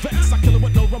wanna get vexed. I kill it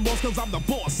with no remorse cause I'm the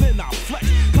boss and I flex.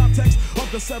 Context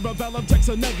of the cerebellum checks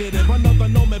a negative. Another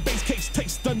Norman base case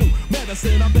takes the new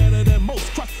medicine. I'm better than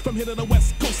most. Crush from here to the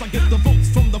west coast. I get the votes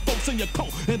from the folks in your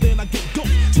coat. And then I get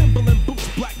ghost. Timberland boots,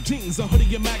 black jeans, a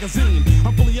hoodie and magazine.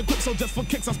 I'm fully equipped so just for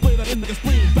kicks I split it in the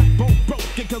spleen. Backbone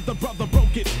broken cause the brother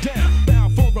broke it down.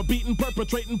 Bound for a beating,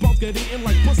 perpetrating, both get eaten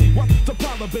like pussy. What's the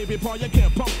problem, baby? Paul, you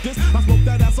can't pump this. I smoked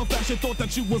that ass so fast you thought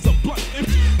that you was a blunt.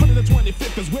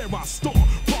 125th is where I store.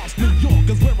 Bronx, New York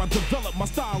is where I develop my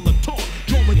style of talk.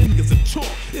 Drawing niggas and chalk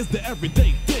is the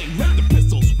everyday thing. Let the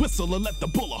pistols whistle and let the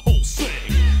bullet hole sing.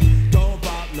 Don't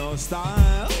pop no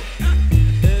style,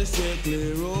 it's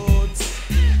strictly roots.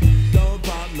 Don't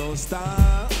pop no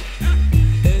style,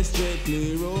 it's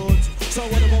strictly roots. So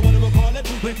what do we call it?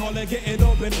 We call it getting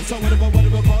open. So what do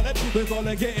we call it? We call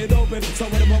it getting open. So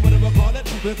what do we call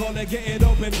it? We call it getting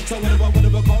open. So what do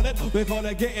we call it? We call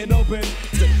it getting open.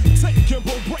 Taking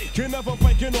for breaking, never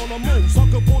faking on the move.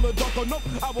 Sucker pull a duck or no,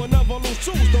 I will never lose.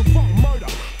 Choose the funk, murder,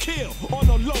 kill on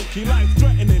the low key, life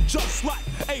threatening, just like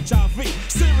HIV.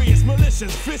 Serious,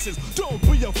 malicious, vicious. Don't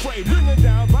be afraid. Bring it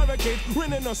down, barricade,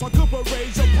 renting us. I could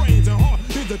parade your brains and heart.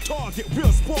 Is the target,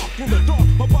 real spark in the dark.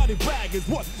 My body bag is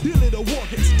what you little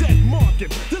walk. It's dead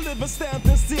market. Deliver stamped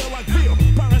and sealed like veal.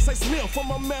 Parasites meal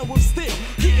from a man with steel.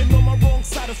 Getting on my wrong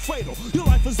side is fatal. Your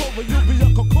life is over, you'll be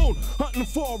a cocoon. Hunting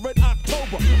for it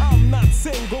October. I'm not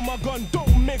single, my gun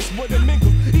don't mix with a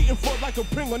mingle. Eating for like a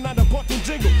Pringle, not a button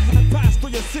jingle. And pass through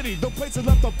your city, the places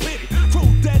left a pity. Crew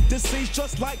dead, deceased,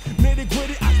 just like nitty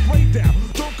gritty. I spray down,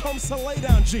 don't come so lay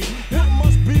down, G. What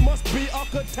must be a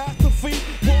catastrophe.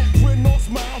 Won't grin nor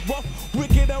smile, rough,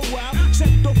 wicked and wild. Check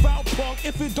the foul punk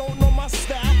if you don't know my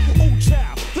style. Oh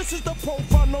child,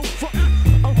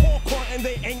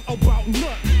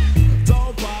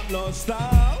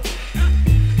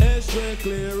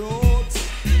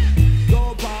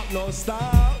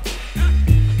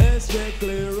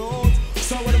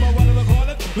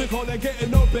 we call it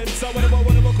getting open. So whatever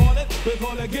call it, we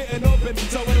call it getting open.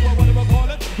 So whatever call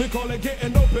it, we call it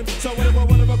getting open. So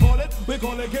whatever call it, we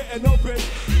call it getting open.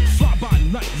 Fly by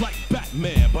night like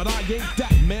Batman, but I ain't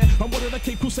that man. I'm one of the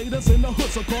Cape Crusaders in the hood,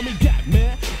 so call me Gat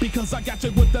Man. Because I got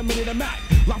you with the minute and Mac.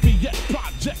 Lafayette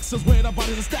Projects is where the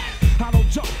bodies are stacked. I don't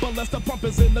jump unless the pump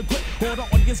is in the grip, or the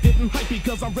audience getting hype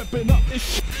because I'm ripping up this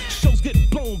shit. Shows get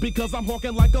blown because I'm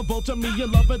hawking like a vulture. Me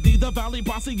and Lover D, the Valley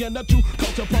Posse, and the true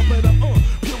culture pump it up.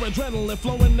 Pure adrenaline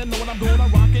flowing, and know what I'm doing, I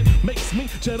rock it. Makes me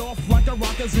jet off like a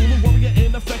rocket. Zulu warrior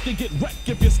in effect, you get wrecked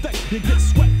if you step. You get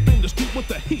swept in the street with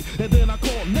the heat, and then I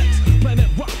call next. Planet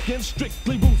rockin',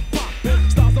 strictly roots poppin'.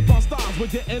 Stars upon stars, we're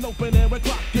getting open and we're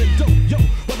clocking dope. Yo,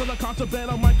 whether the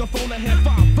contraband or microphone, I have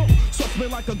 5 votes. Such me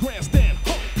like a grandstand,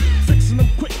 ho. Fixing them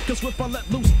quick, cause if I let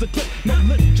loose the clip, no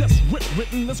lip, just rip,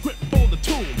 written the script on the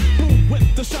tune. Boom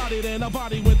with the shot it and a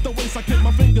body with the waist. I kick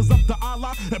my fingers up to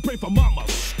Allah and pray for mama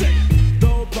stick.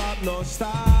 Don't pop no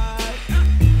style,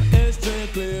 it's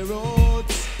strictly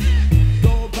roots.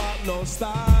 Don't pop no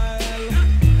style,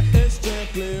 it's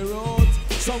strictly roots.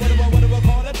 So whatever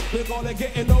call it, we call it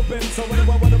getting open. So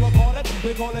whatever call it,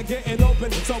 we call it getting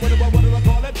open. So whatever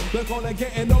call it, we call it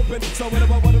getting open. So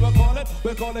whatever call it,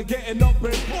 we call it getting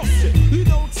open. Bullshit, you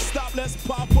don't stop, let's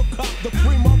pop a cup. The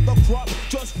cream of the crop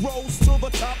just rose to the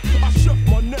top. I shook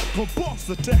my neck on boss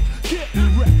attack,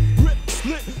 getting wrecked, rip,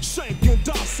 slit, shank and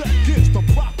dissect. Here's the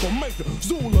proclamation,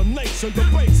 Zulu Nation, the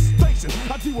base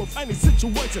station. I deal with any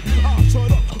situation, I'll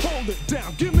shut up, hold it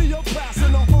down. Give me a pass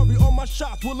in a hurry, all my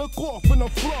shots will look off in a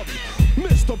flurry.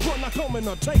 Mr. Bun, I come in,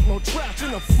 I take no trash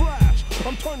in a flash.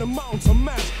 I'm turning mountains to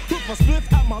mash. With a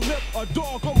spliff at my lip, a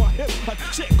dog on my hip, a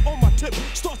chick on my tip.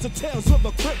 Starts the tales of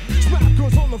the crib. Smack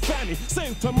girls on the fanny.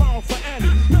 Save tomorrow for Annie.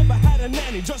 Never had a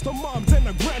nanny, just a mom's and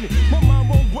a granny. My mom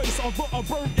won't waste, although I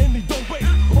burn any, don't wait.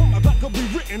 On my back will be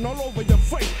written all over your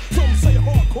face. Some say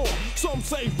hardcore, some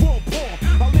say raw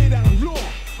paw. I lay down law,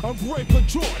 I break a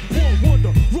joy. War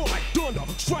wonder, roar like thunder,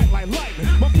 strike like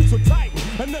lightning. My feet will tighten,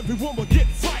 and everyone will get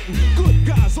frightened. Good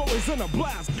guys always in a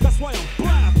blast, that's why I'm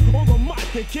blast. On the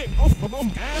mic and kick off of them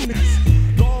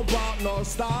hands. Don't pop no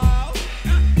style,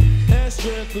 it's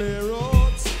strictly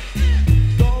roots.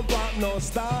 Don't pop no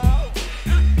style,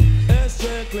 it's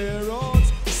strictly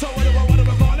roots. So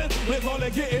whatever call it, we call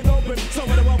it getting open. So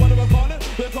whatever call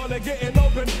it, we call it getting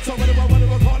open. So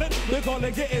whatever call it, we call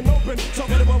it getting open. So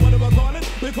whatever call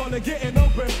it, we call it getting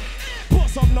open.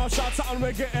 Bust up no shots and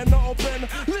we getting open.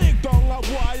 Leg down a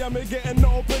wire, me getting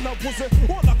open. A pussy,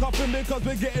 all the coffin because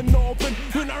we getting open.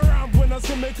 When I ramp, when I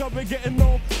see me cause we getting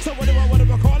open. So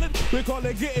whatever call it, we call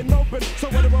it getting open. So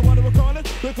whatever call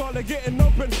it, we call it getting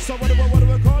open. So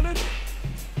whatever call it.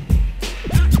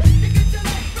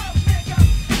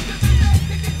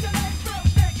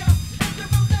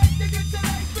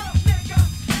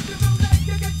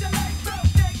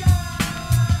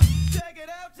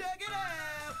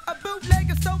 A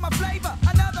bootlegger stole my flavor,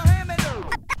 another hammer.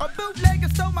 A bootlegger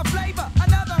stole my flavor,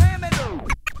 another hammer.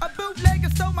 A bootlegger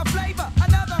stole my flavor,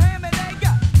 another hammer.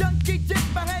 Junkie jip,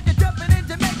 I had to dump it in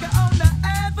Jamaica on the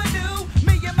avenue.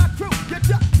 Me and my crew, you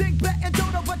duck, think back and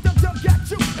don't know what them dumb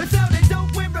got you. It sounded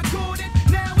dope when recorded,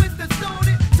 now it's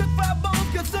distorted. Took 5 bones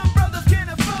cause some brothers can't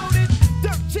afford it.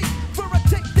 Dirt cheap for a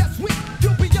take that's weak.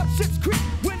 You'll be up shit's creek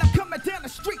when I'm coming down the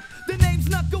street. The name's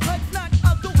Knuckleheads, not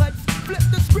Uncleheads. Flip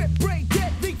the script, brain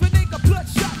dead, leave a nigga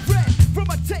bloodshot red. From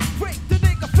a tape break, the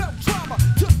nigga felt trauma.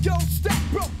 Took your stack,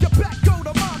 broke your back, go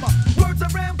to mama. Words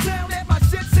around town that my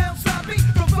shit sounds sloppy.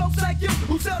 From folks like you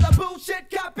who sell the bullshit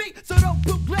copy. So don't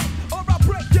bootleg or I'll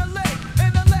break your leg.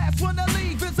 And the last one to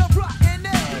leave is a rotten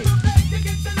egg. You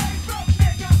get your leg broke,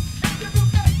 nigga. If you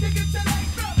bootleg, you get your leg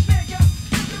broke, nigga.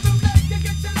 If you bootleg, you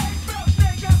get your leg broke,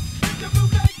 nigga. If you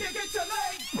bootleg, you get your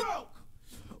leg broke.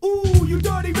 Ooh, you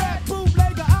dirty rat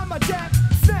bootlegger, I'm a jack.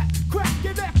 Snap, crack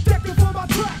your neck, checking for my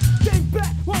track. Think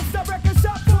back, won't stop wrecking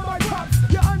shot for my pops.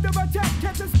 You're under attack,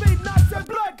 catching speed knots and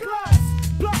blood clots.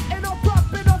 Plotting or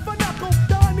propping off a knuckle.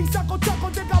 The honeysuckle chuckle,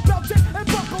 think I belted and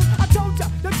buckled. I told ya,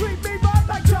 they treat me right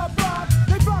like Job Rob.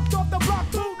 They rocked off the block,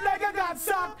 bootlegger got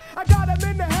socked. I got him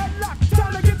in the headlock,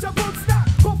 time to get your boots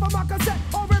knocked. Go for my cassette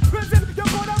or in prison, you're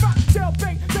gonna rock.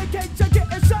 Jailbait, vacate, you're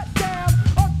getting shut down.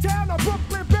 Uptown or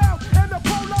Brooklyn bound, and the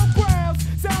polo grounds.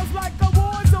 Sounds like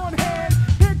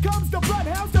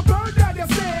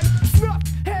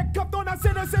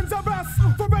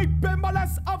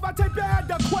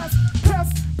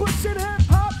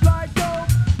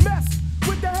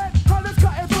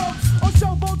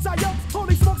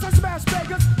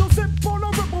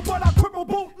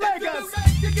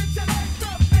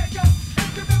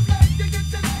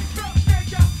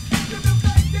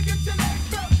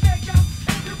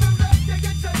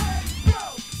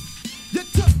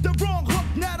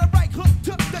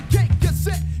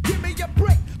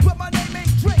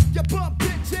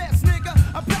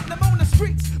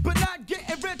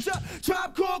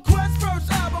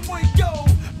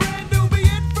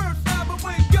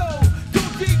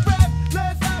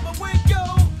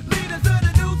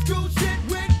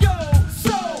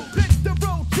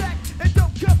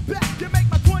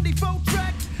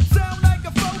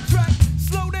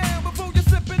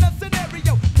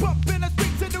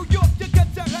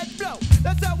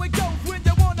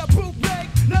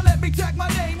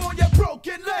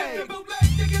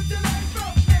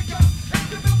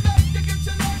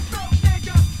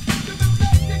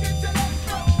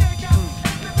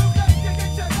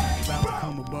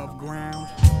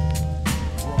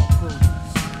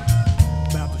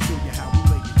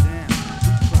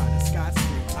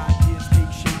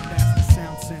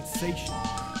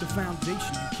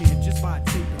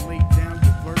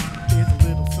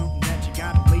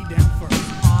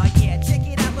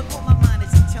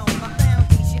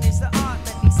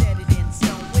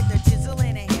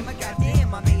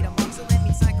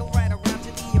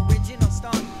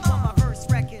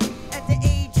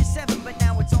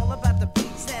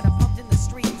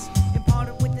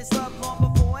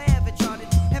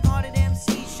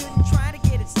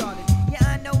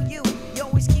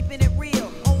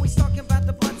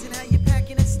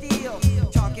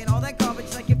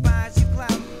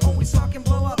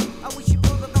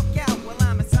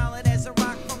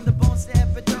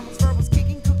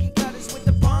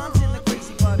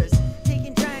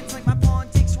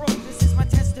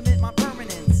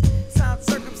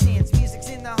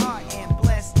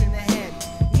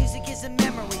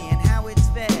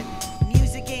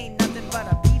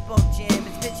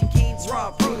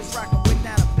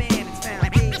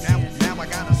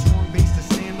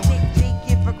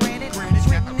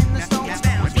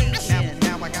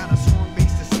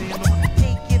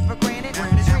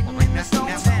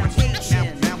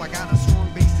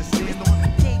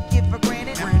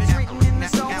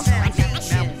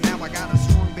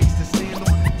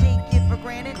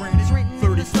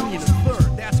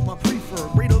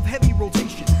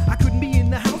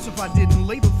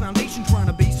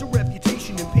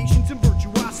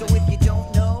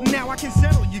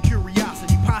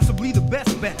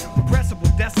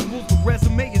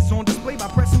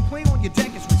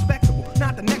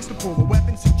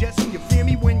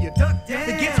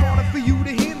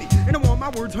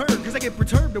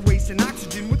Word to wasting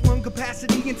oxygen with lung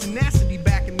capacity and tenacity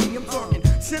backing me. I'm talking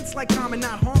sense like common,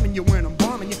 not harming you when I'm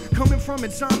bombing you. Coming from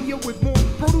insomnia with more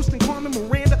produce than Carmen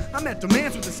Miranda. I'm at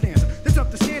demands with the stanza. That's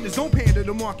up to standards, don't pander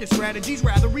to market strategies.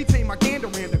 Rather retain my candor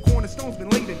and the cornerstone's been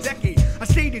laid a decade. I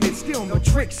stated it still, no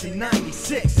tricks in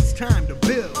 96. It's time to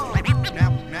build.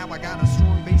 Now I got a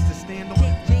strong base to stand on.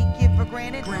 Take it for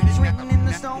granted. It's written in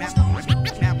the stones.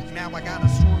 Now I got a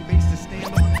strong base to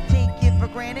stand on. Take it for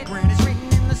granted. It's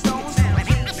written in the stones.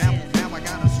 Now I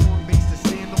got a strong base to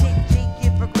stand on. Take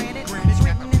it for granted. It's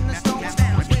written in the stones.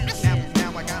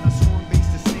 Now I got a strong base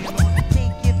to stand on.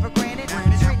 Take it for granted.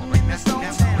 It's written in the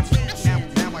stones.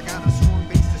 Now I got a strong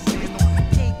base to stand on.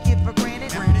 Take it for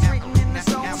granted. It's written in the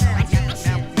stones.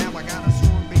 Now I got a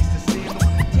strong base to stand on.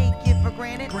 Take it for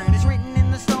granted. It's written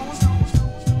in the stones.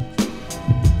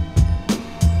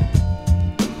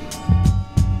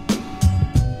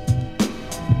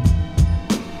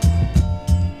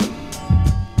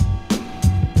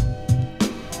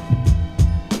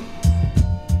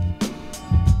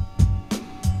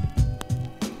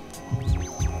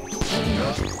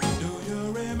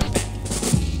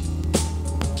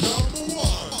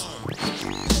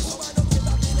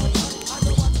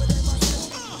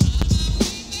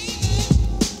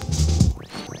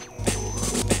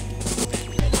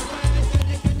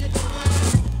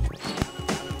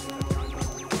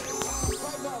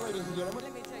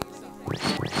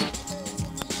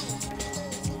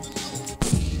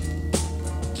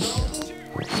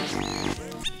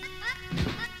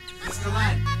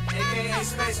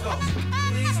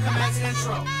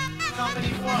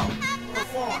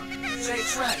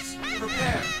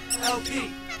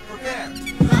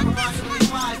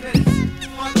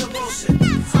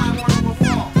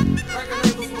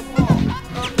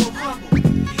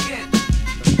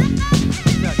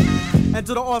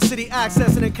 Enter the all-city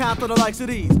access and encounter the likes of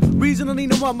these. Regionally,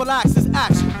 no one relaxes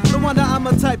action. No wonder I'm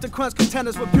a type to crunch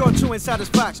contenders with pure chewing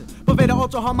satisfaction. Pervade the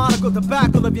ultra-harmonical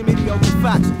tobacco of your mediocre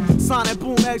faction. Sonic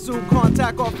boom, exhume,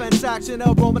 contact, offense action.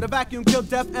 Elbow in the vacuum, kill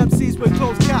deaf MCs with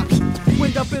closed captions.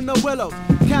 Wind up in the willows,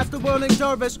 cast the whirling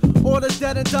dervish. Orders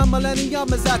dead and done,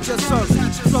 millennium is at your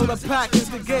service. Slow the pack,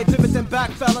 instigate, pivot and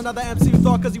backfell. Another MC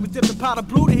thought cause he was dipped in powder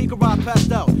blue that he could rock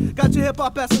pastel. Got your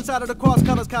hip-hop essence out of the cross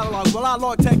colors catalog. Well, I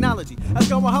log technology. That's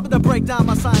going Hubbard to break down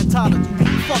my Scientology.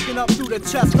 Fucking up through the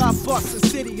chest, I bust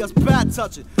insidious, bad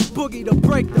touching. Boogie to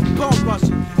break the bone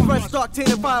rushing. Fresh stock,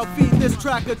 tainted file, feed this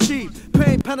track achieve.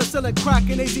 Pain, penicillin, crack,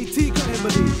 and AZT couldn't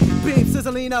believe. Beam,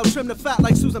 sizzling out, trim the fat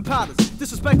like Susan Powders.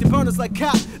 Disrespected burners like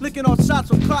Cap, licking off shots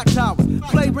from clock towers.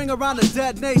 Play ring around the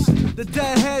dead nation, the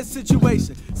dead head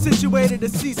situation. Situated to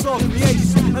seesaw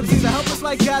creation. MCs are helpless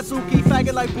like Gazuki,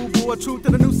 faggot like Boo Boo, a truth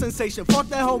to the new sensation. Fuck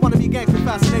that hoe, wanna be gangster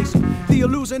fascination. The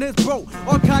illusion is broke,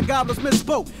 all cock gobblers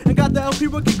misspoke. And got the LP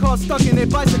rookie car stuck in their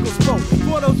bicycle spoke.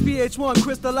 For those VH1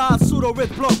 crystallized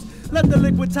pseudo-rich blokes. Let the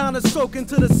liquid toner soak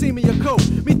into the seam of your coat.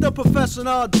 Meet the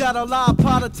professional, data live,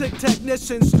 politic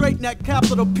technician. Straight neck,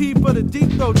 capital P for the deep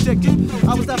throat ticket.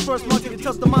 I was that first monkey to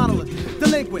touch the monolith.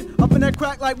 Delinquent, up in that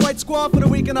crack like White Squad for the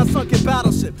weekend I sunk in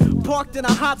battleship. Parked in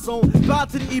a hot zone, bow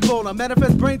to the Ebola.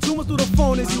 Manifest brain tumor through the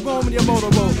phone as you roam in your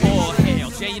Motorola. All hail,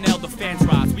 J&L the fans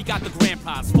rise. We got the grand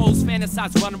prize. Foes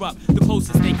fantasize runner-up, the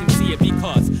closest they can see it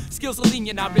because skills are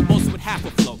lenient, I rip most with half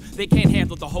a flow. They can't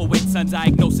handle the whole weight, son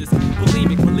diagnosis.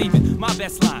 Believe it, my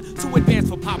best line. Too advanced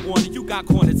for Pop Warner, you got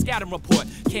cornered, scatter report.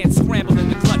 Can't scramble in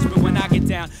the clutch, but when I get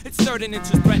down, it's third and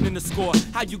inches threatening the score.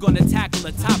 How you gonna tackle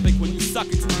a topic when you suck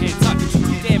it, you can't touch it? You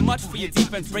too damn much for your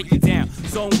defense, break it down.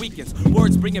 Zone weakens,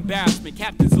 words bring embarrassment.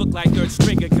 Captains look like third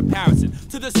string in comparison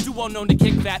to this duo known to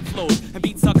kick fat flows and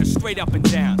beat suckers straight up and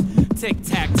down.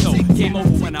 Tic-tac-toe, game over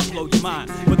when I blow your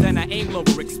mind. But then I aim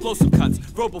lower, explosive cuts,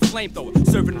 verbal flamethrower,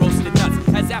 serving roasted nuts.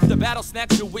 As after battle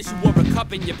snacks, you wish you wore a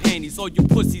cup in your panties. All you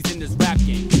pussies in this rap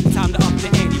game. Time to up the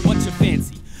ante, what's your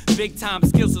fancy? Big time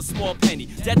skills a small penny.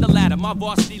 Dead the ladder, my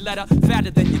varsity letter,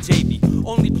 fatter than your JV.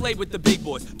 Only play with the big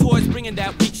boys. Toys bringing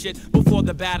that weak shit. Before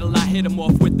the battle, I hit them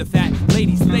off with the fat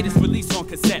ladies. Latest release on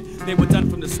cassette. They were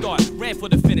done from the start. Ran for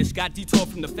the finish, got detoured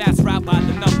from the fast route by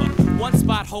the number. One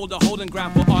spot holder, holding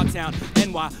ground for our town,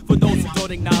 NY. For those who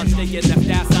don't acknowledge, they get left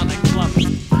ass out like plumbers.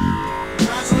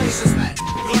 Congratulations, man.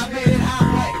 You have made it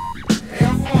halfway. They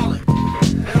are falling.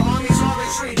 Their armies are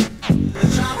retreating. The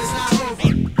job is not over.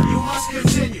 You must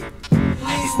continue.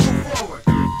 Please move forward.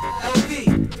 LP,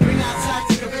 bring out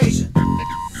tactic evasion.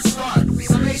 Start.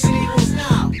 Summation equals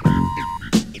now.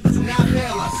 Do not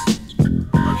fail us.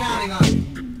 We're counting on you.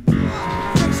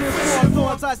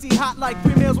 I see hot like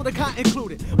 3 meals with a cot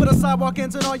included. With a sidewalk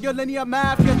engine on your linear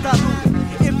math, get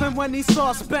diluted. If and when these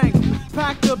stars spangle,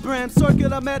 Pack the brim,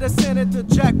 circular medicine at the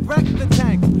jack, wreck the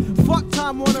tank. Fuck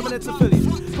Time Warner and its affiliates.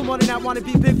 Promoting that wanna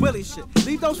be Big Willie shit.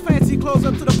 Leave those fancy clothes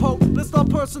up to the Pope. List all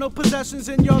personal possessions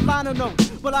in your liner note.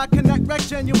 But I connect wreck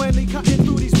genuinely, cutting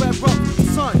through these red ropes.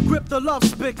 Son, grip the love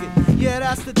spigot. Yeah,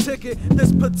 that's the ticket.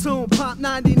 This platoon, pop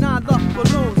 99 love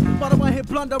balloons. While the one hit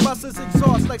blunderuses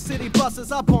exhaust like city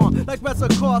buses. I bomb like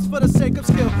reservoirs for the sake of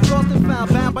skill. Lost and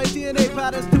found, bound by DNA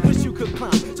patterns to wish you could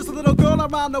climb. Just a little girl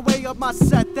around the way of my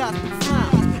set, that's the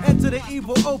sound. Enter the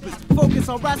evil opus, focus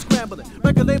on rat scrambling.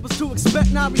 Record labels to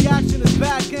expect non-reaction is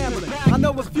bad gambling. I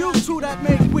know a few two that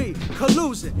make we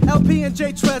collusion. LP and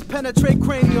J Trez penetrate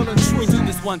cranial intrusion. We do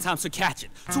this one time, so catch it.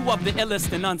 Two of the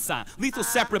illest and unsigned. Lethal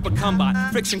separate but combined.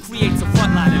 Friction creates a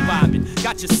frontline environment.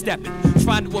 Got you stepping,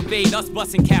 trying to evade us,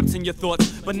 busting caps in your thoughts.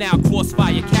 But now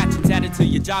crossfire catchings added to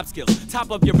your job skills.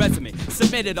 Top of your resume,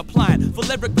 submitted, applying for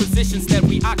lyric positions that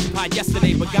we occupied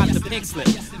yesterday, but got the pink slip.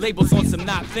 Labels on some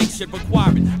not think shit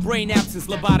requiring. Brain absence,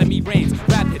 lobotomy reigns.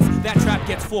 Rap hits, that trap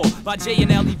gets full. By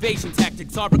J&L evasion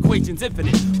tactics, our equations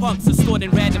infinite. Punks are stored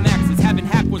in random axes, having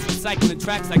hackers recycling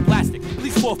tracks like plastic.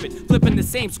 Please forfeit, flipping the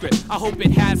same script. I hope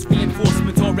it has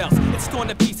reinforcements or else it's torn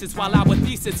to pieces while our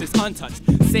thesis is untouched.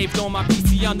 Saved on my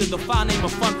PC under the file name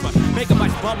of Fun Crush.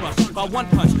 Megabytes bum rush by one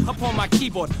punch upon my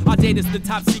keyboard. Our data's the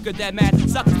top secret that mad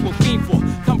suckers will fiend for.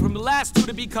 Come from the last two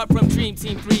to be cut from Dream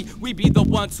Team 3. We be the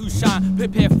ones who shine,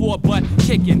 prepare for butt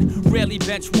kicking. Rarely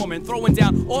bench woman, throwing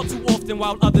down all too often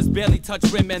while others barely touch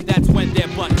rim, and that's when they're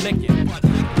butt licking. Well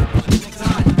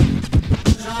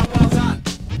done.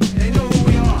 They know who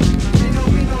we are. They know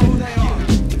we know who they are.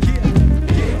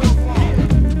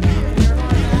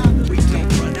 We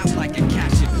don't run out like a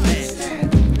cash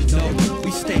advance. No,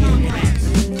 we stay in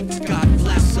hands. God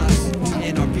bless us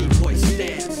in our B-boy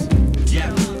stance.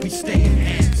 Yeah, we stay in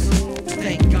hands.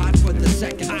 Thank God for the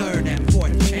second, third, and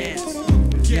fourth chance.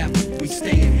 Yeah, we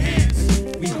stay in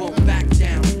hands. We won't back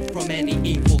down from any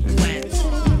evil plans.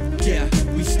 Yeah,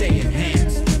 we stay in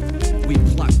hands. We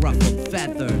pluck ruffled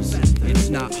feathers. It's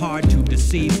not hard to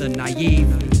deceive the naive.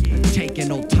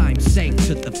 Taking old time's sake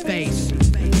to the face.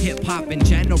 Hip-hop in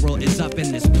general is up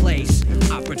in this place.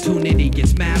 Opportunity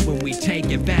gets mad when we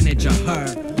take advantage of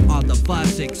her. All of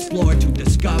us explore to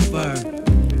discover.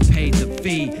 Pay the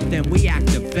fee, then we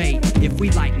activate. If we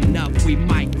lighten up, we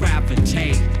might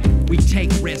gravitate. We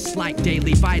take risks like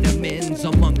daily vitamins.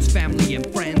 Amongst family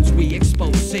and friends, we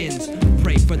expose sins.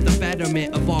 Pray for the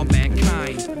betterment of all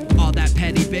mankind. All that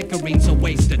petty bickering's a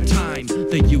waste of time.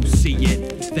 The you see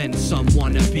it, then some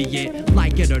wanna be it.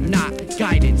 Like it or not,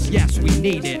 guidance, yes, we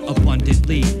need it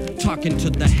abundantly. Talking to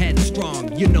the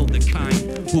headstrong, you know the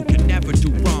kind who can never do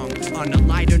wrong. On a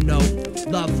lighter note,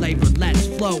 love, labor, let's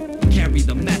float. Carry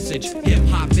the message,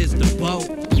 hip-hop is the boat.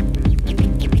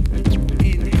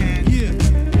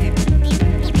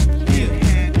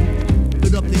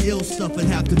 Up the ill stuff and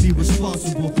have to be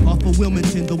responsible. Off of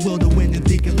Wilmington, the will to win and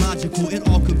thinking logical. It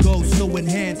all could go so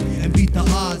enhanced and beat the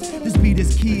odds. This beat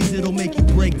is keys, it'll make you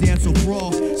break dance or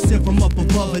brawl. Sit from up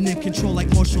above and in control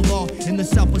like martial law. In the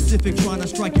South Pacific, trying to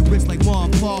strike your wrist like Ma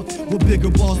and Pa. With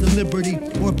bigger balls than Liberty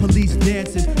or police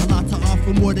dancing. A lot to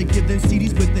offer, more to give than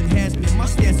CDs with enhancement. My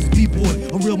stance is B-boy,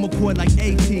 a real McCoy like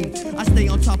 18. I stay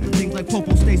on top of things like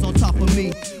Popo stays on top of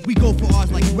me. We go for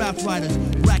ours like rap writers.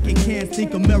 Racking cans,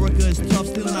 think America is tough.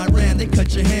 Still in Iran, they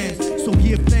cut your hands. So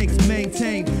give thanks,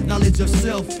 maintain knowledge of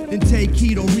self. Then take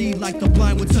heed or read like the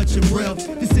blind with touch and braille.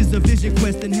 This is a vision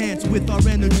quest enhanced with our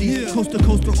energy. Coast to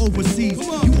coast or overseas,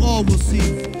 you all will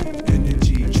see.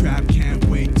 Energy trap, can't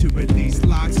wait to release.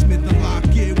 Locksmith and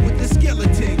lock in with the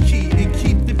skeleton key and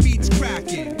keep the beats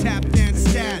cracking. Tap dance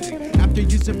static. After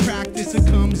years of practice, it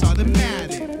comes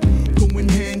automatic. Going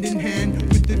hand in hand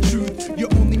with the truth,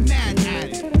 you're only mad at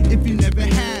it if you never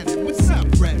had it. What's up,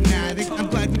 Brett-matic? I'm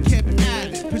glad we kept at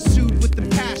it. Pursued with the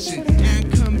passion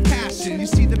and compassion. You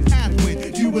see the path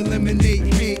when you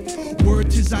eliminate hate.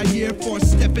 Word to Zaire for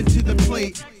stepping to the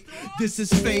plate. This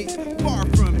is fate, far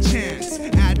from chance.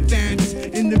 Advance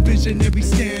in the visionary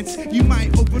stance. You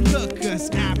might overlook us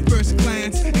at first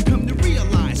glance and come to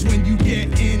realize when you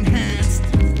get enhanced.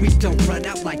 We don't run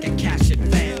out like a cash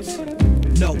advance.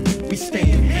 No, we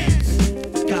stay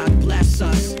enhanced. God bless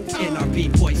us in our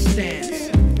B-boy stance.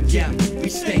 Yeah, we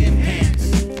stay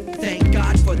enhanced. Thank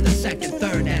God for the second,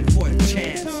 third, and fourth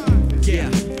chance. Yeah,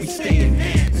 we stay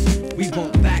enhanced. We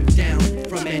won't back down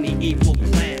from any evil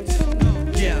plans.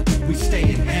 Yeah, we stay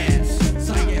enhanced.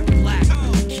 Zaire Black,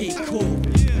 Key Cool,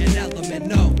 and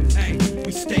LMNO. Hey,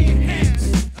 we stay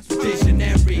enhanced.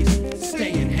 Visionaries,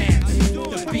 stay enhanced.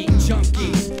 The beat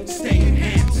junkies, stay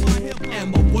enhanced.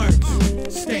 Emma Works,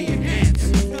 stay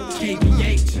enhanced.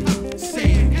 KV8,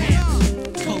 stay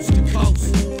enhanced. Coast to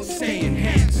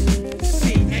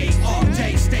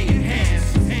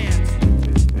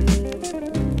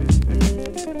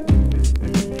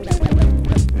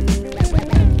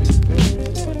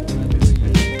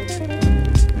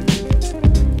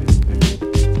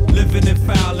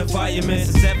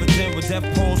environment is evident with death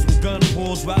pulls from gun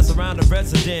pulls rise around the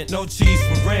resident. No cheese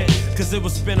for rent, cause it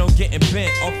was spent on getting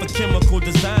bent off a chemical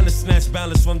design to snatch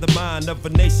balance from the mind of a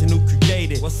nation who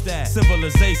created. What's that?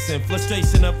 Civilization,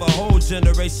 frustration of a whole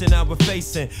generation now we're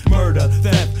facing. Murder,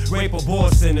 theft, rape,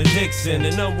 abortion, addiction,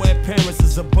 and unwed parents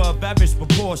is above average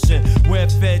proportion. Where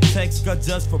fed texts got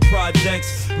just for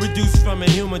projects, reduced from a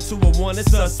human to a wanted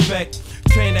suspect.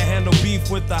 Trained to handle beef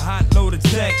with a hot loaded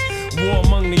tech. War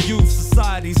among the youth,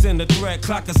 society's in the threat.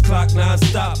 Clock is clock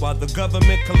non-stop while the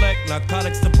government collect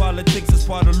narcotics to politics as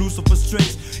part of Lucifer's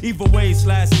tricks. Evil ways,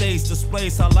 last days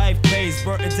displays how life pays.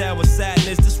 Burdened down with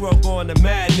sadness, this world going to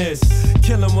madness.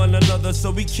 Killing one another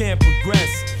so we can't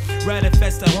progress.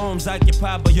 Rat-infested homes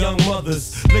occupied by young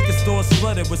mothers. Liquor stores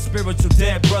flooded with spiritual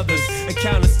dead brothers.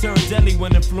 Encounters turn deadly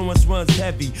when influence runs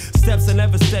heavy. Steps are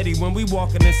never steady when we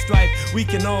walking in strife. We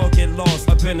can all get lost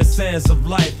up in the sands of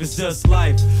life. It's just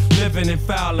life. Living in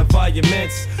foul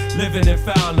environments. Living in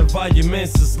foul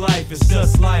environments is life. It's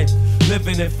just life.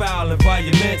 Living in foul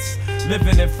environments.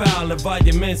 Living in foul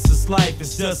environments is life.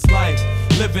 It's just life.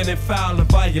 Living in foul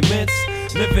environments.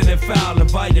 Living in foul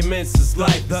environments is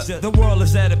life. The world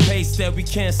is at a pace that we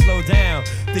can't slow down.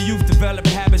 The youth develop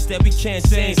habits that we can't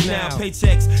change now.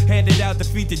 Paychecks handed out to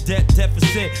feed the debt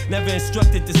deficit. Never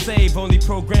instructed to save, only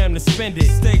programmed to spend it.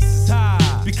 Stakes is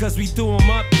high because we threw them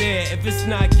up there. If it's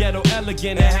not ghetto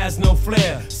elegant, it has no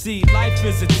flair. See, life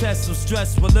is a test of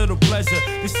stress with little pleasure.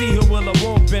 You see who will or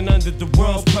won't bend under the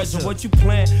world's pressure. What you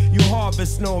plant, you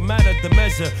harvest, no matter the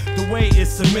measure. The way is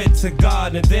submit to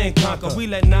God and then conquer. We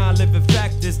let non-living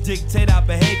factors dictate our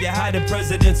behavior. Hiding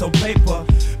presidents on paper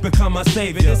become our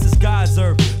savior. This is God's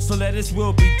earth, so let his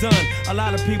will be done. A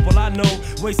lot of people I know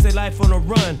waste their life on a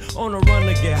run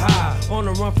to get high, on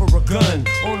a run for a gun,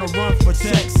 on a run for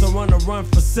checks, or on a run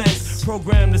for sex.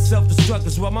 Programmed to self-destruct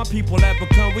is what my people have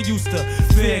become. We used to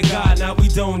fear God, now we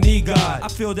don't need God. I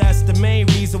feel that's the main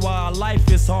reason why our life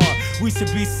is hard. We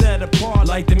should be set apart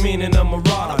like the meaning of Marauder.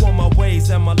 I want my ways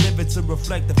and my living to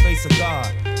reflect the face of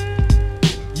God.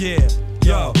 Yeah.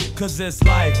 Yo, cause it's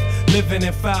life, living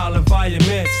in foul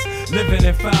environments. Living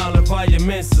in foul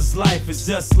environments is life, it's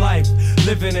just life.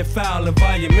 Living in foul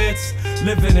environments.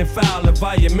 Living in foul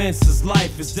environments is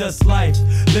life, it's just life.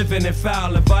 Living in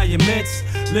foul environments.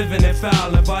 Living in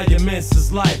foul environments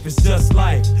is life, it's just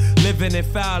life. Living in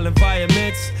foul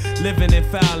environments. Living in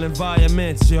foul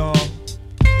environments, y'all.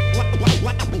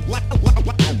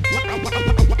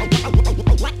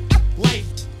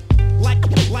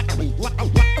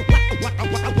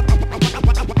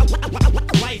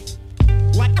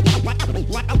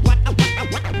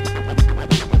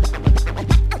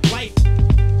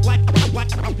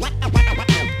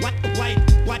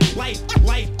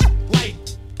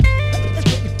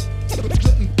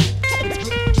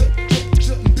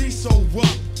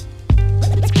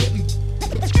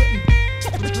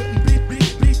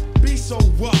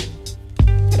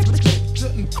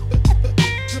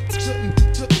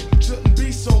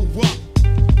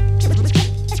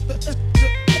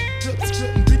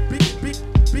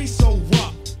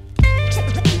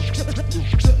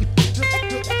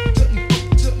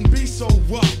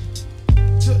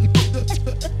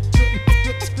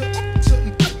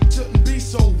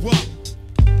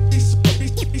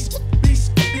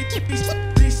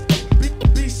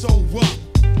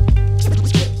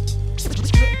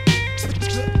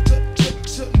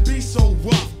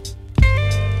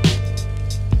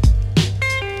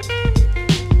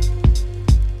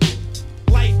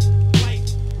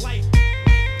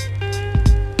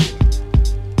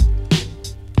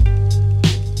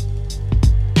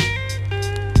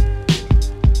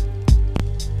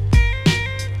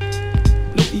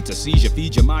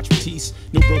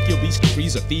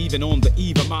 Thieving on the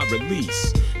eve of my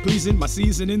release. Pleasing my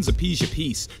seasonings, appease your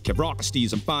peace.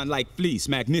 Kevrocasties, I'm fine like fleece.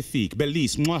 Magnifique,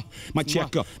 Belize, mwah. My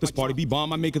checker, this party be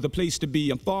bomb, I make it the place to be.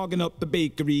 I'm fogging up the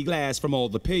bakery glass from all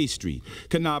the pastry.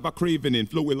 Canava craving in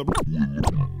flow.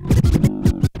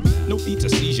 No feet to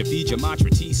seizure, feed your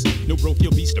matrice. No broke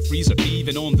your beast to freezer,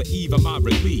 thieving on the eve of my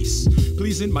release.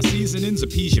 Pleasing my seasonings,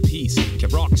 appease your peace.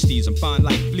 Kevrocasties, I'm fine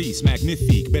like fleece.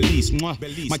 Magnifique, Belize, mwah.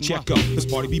 My checker, this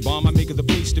party be bomb, I make it the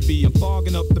place to be. I'm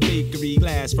fogging up the bakery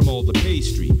glass from all the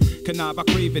pastry. Canava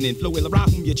craving in flow,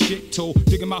 rahum your chick toe.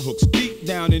 Digging my hooks deep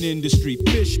down in industry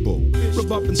fishbowl.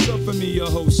 Rub up and suffer me, a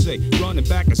Jose. Running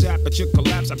back as aperture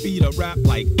collapse, I beat a rap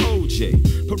like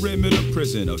OJ. Perimeter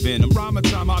prisoner, venom, rhyme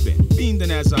time I've been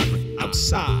fiending as I grin.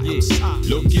 Outside, outside,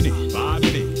 looking in,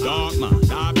 vibing in, dark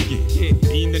mind, I begin.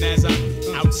 Fiending as I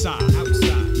outside,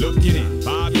 outside, looking in,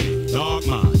 vibing in, dark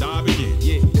mind, I begin.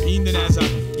 Fiending as I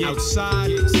outside,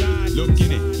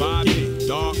 looking in, vibing in,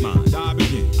 dark mind, I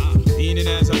begin. Fiending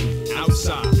as I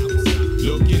outside.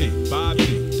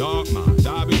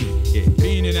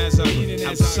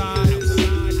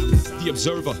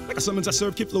 observer. Like a summons I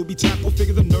serve, kid flow be tackle,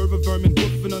 figure the nerve of vermin,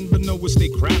 woofing unbeknownst they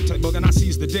crap type bug, and I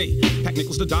seize the day. Pack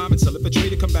nickels to diamonds, sell it for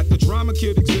trade to combat the drama,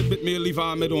 kid exhibit, merely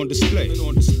vomit on display.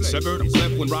 Severed, I'm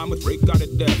clever when rhyme with break, got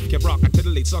it deaf. Kept rock, I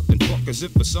titillate, sucked and fuck as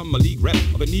if for some league rep.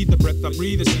 Of a need the breath, I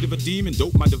breathe, the seed of a demon,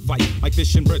 dope my device. Like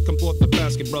fish and bread, come forth the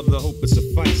basket, brother, hope it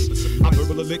suffice. I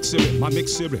verbal elixir it, my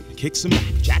mixer it, kicks him back,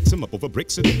 jacks him up over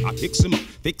bricks of it. I fix him up,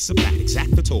 fix a back,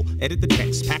 exact the toll, edit the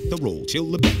text, pack the roll, chill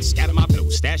the bet, scatter my flow,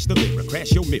 stash the lyric,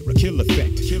 crash your mirror, kill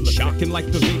effect. Shocking like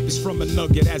the vapors from a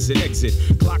nugget as it exit.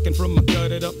 Clocking from a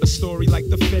gutted up a story like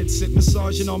the Fed sit,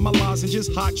 massaging on my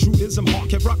lozenges, hot truism, hawk,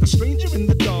 kept rock a stranger in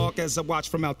the dark as I watch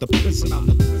from out the prison.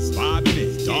 Vibing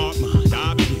in, dark mind,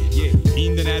 diving in, yeah,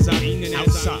 fiending as I fiending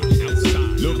outside,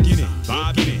 looking in,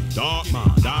 vibing in, dark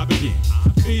mind, diving in,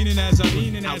 fiending as I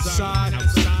fiending outside,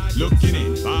 looking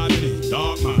in, vibing in,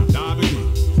 dark mind, diving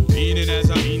in, fiending as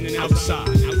I fiending outside,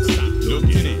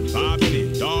 looking in, vibing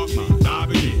in, dark mind,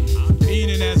 diving in,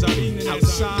 fiending as I fiending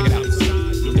outside.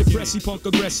 Pressy punk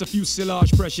aggressive,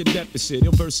 fuselage pressure deficit.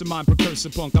 Ill verse of mine, precursor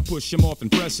punk. I push him off in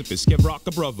precipice. Give rock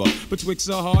a brother. Betwixt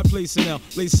a hard place in L.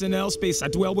 Place in L space. I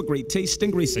dwell with great taste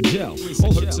and grace of gel.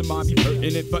 All hurts of mine be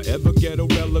hurting it forever. Ghetto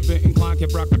relevant. Incline,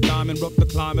 give rock a diamond. Rough the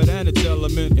climate and its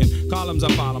element. In columns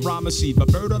I follow. Rhyme a seed.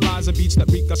 But fertilizer beats that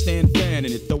reek. I stand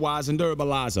fanning it. The wise and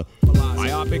herbalizer.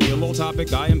 Myopic, ill old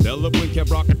topic. I envelop when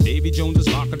kept rock a Davy Jones's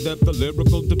lock of depth. The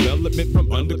lyrical development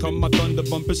from under come my thunder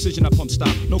bump precision. I pump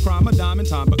stop. No crime or diamond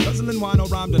time. But guzzling wine or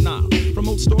rhyme denial. From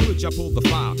old storage, I pull the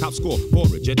file. Cop score,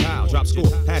 forage, a towel. Drop score,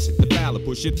 pass it, the ballot,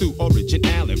 push it through. Origin,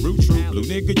 Allen, root, true, blue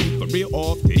nigga, you for real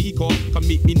off. Did he call? Come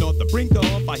meet me north the brink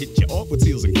off. I hit you off with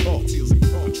seals and calls.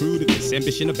 I'm true to this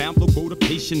ambition, abound, flow,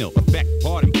 motivational. Effect,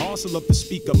 part and parcel of the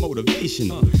speaker,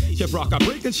 motivational. Hip rock, I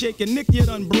break and shake and nick yet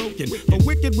unbroken. For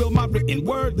wicked will my written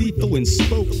word lethal and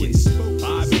spoken.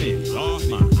 5 minutes, off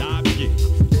my dive again.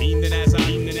 Fiending as I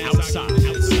fiending outside.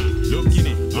 Looking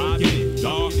in,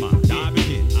 dark mind, dive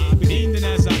again. Fiending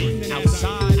as I fiending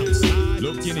outside.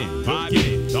 Looking in, vibing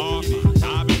in, dark mind,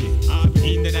 dive again.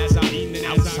 Fiending as I fiending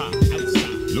outside.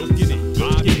 Looking in,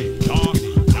 vibing in, dark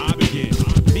mind, dive again.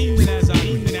 Fiending as I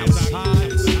fiending outside.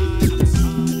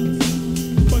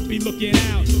 But be looking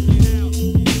out.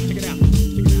 Check it out.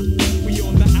 We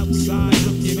on the outside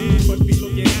looking in, but be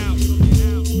looking out.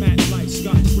 Mad life,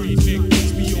 Scott free,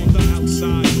 niggas. Be on the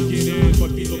outside looking in,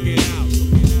 but be looking out.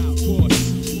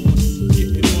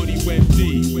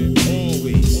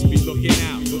 Always be looking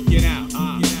out, looking out.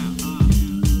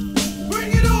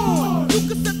 Bring it on! You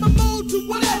can set my mode to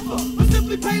whatever. I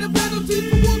simply pay the penalty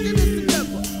for walking this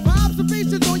endeavor. My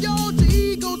observations on your alter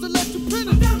egos and let you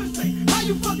penetrate. Demonstrate how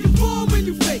you fucking form when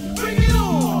you fake. Bring it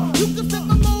on! You can set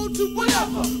my mode to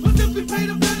whatever. I simply pay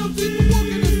the penalty for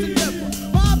walking this endeavor.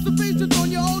 My observations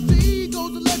on your alter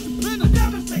egos and let you penetrate.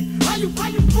 Demonstrate how you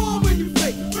form when you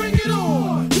fake. Bring it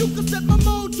on! You can set my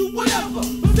mode to whatever.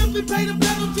 Simply pay the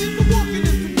penalty for walking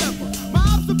this endeavor. My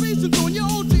observations on your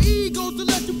alter egos to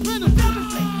let you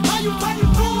penetrate. How you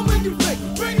form when you fake.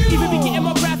 Bring it Even on. be getting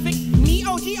more graphic.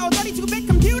 Neo, Geo, 32-bit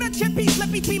computer chip piece.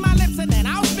 Slip between my lips and then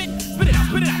I'll spit it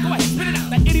out, go ahead, spit it out.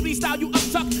 That itty-bitty style you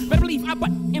uptuck. Better believe I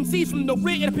butt MCs from the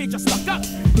rear of the picture stuck up.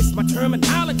 It's my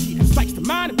terminology that strikes the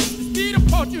mind and puts the speed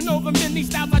apart. You know the many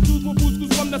styles I choose will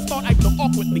boost from the start. I flow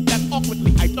awkwardly, that's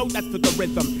awkwardly. I flow, that's to the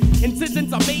rhythm.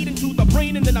 Incisions are made into the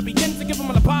brain and then I begin to give them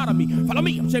a lobotomy. Follow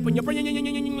me, I'm shaping your brain.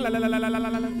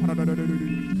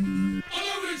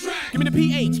 Give me the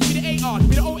PH, give me the AR, give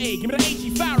me the OA, give me the HE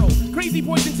Pharaoh. Crazy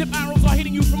poison tip arrows are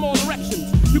hitting you from all directions.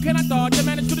 You cannot dodge and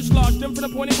manage to dislodge them from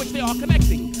the point in which they are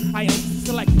connecting. I am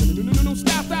selecting. No,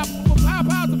 style, pow,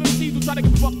 of MCs who try to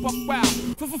get fuck, wow.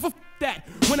 That.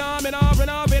 When I'm in a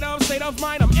renovative state of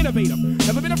mind, I'm innovative.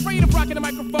 Never been afraid of rocking the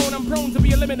microphone, I'm prone to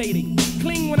be eliminating.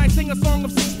 Cling when I sing a song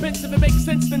of sixpence, if it makes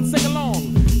sense, then sing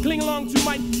along. Cling along to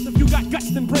my, if you got guts,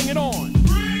 then bring it on.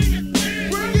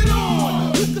 Bring it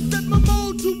on! You can set my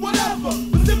mode to whatever,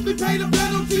 but simply pay the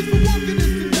penalty for walking this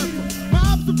endeavor. My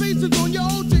observations on your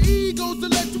alter egos to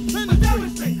let you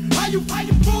penetrate. How you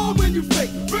form when you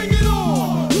fake. Bring it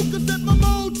on! You can set my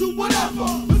mode to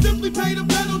whatever, but simply pay the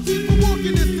penalty for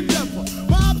walking this endeavor.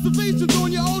 My observations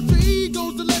on your alter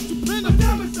egos to let you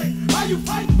penetrate. How you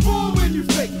form when you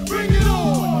fake. Bring it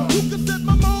on! You can set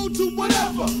my mode to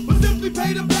whatever, but simply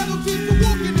pay the penalty for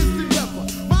walking this endeavor.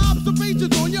 My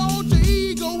observations on your alter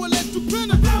ego will let you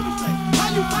penetrate. How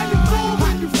you form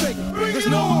when you fake. Bring There's it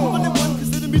no on! one that one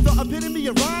consider me the epitome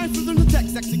of rhyme through the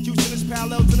text. Execution is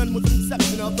parallel to none with the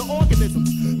inception of the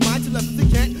organisms. My telepathy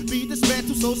can't be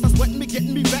dismantled, so stop sweating me,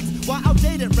 getting me vexed. While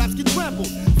outdated raps get trampled.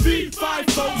 Beat 5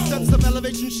 folks, steps of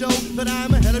elevation show that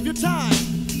I'm ahead of your time.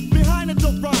 behind a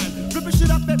dope rhyme. Ripping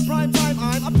shit up at prime time.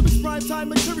 I'm optimus prime time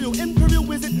material. Imperial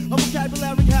wizard, a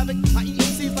vocabulary havoc. I eat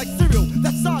MCs like cereal.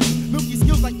 That's soggy. Milky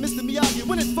skills like Mr. Miyagi.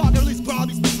 When it's fog, at least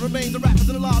groggy. Spits remains the rappers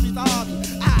in the lobby. The hobby.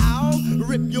 Ow!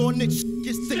 Rip your nick.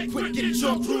 Get sick quick. Get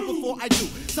your crew before I do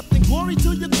something gory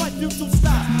till you're quite due to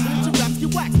stop. Into raps you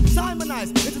wax. Simonize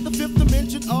into the fifth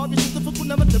dimension of your difficult,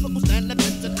 never typical stand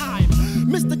attention. I'm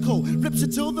mystical. Rips you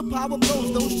till the power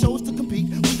blows. Those shows to compete.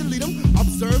 We delete them.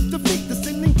 Observe defeat.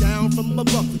 Descending down from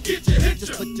above. Get your hit.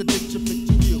 Just like your picture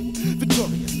you.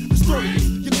 Victorious. Mysterious.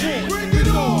 You're born. Bring it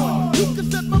on. You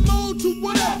can set my mode to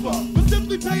whatever. But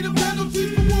simply pay the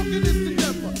penalties for walking this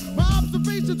endeavor. My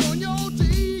observations on your alter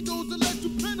egos will let you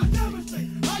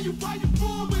penetrate. How you fight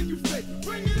for when you say,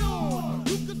 bring it on.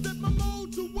 You can set my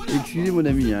mode to whatever. Excusez mon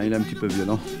ami, hein, il est un petit peu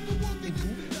violent.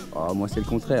 Oh, moi c'est le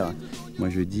contraire. Moi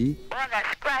je dis. Well, that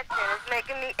scratching is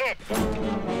making me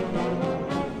itch.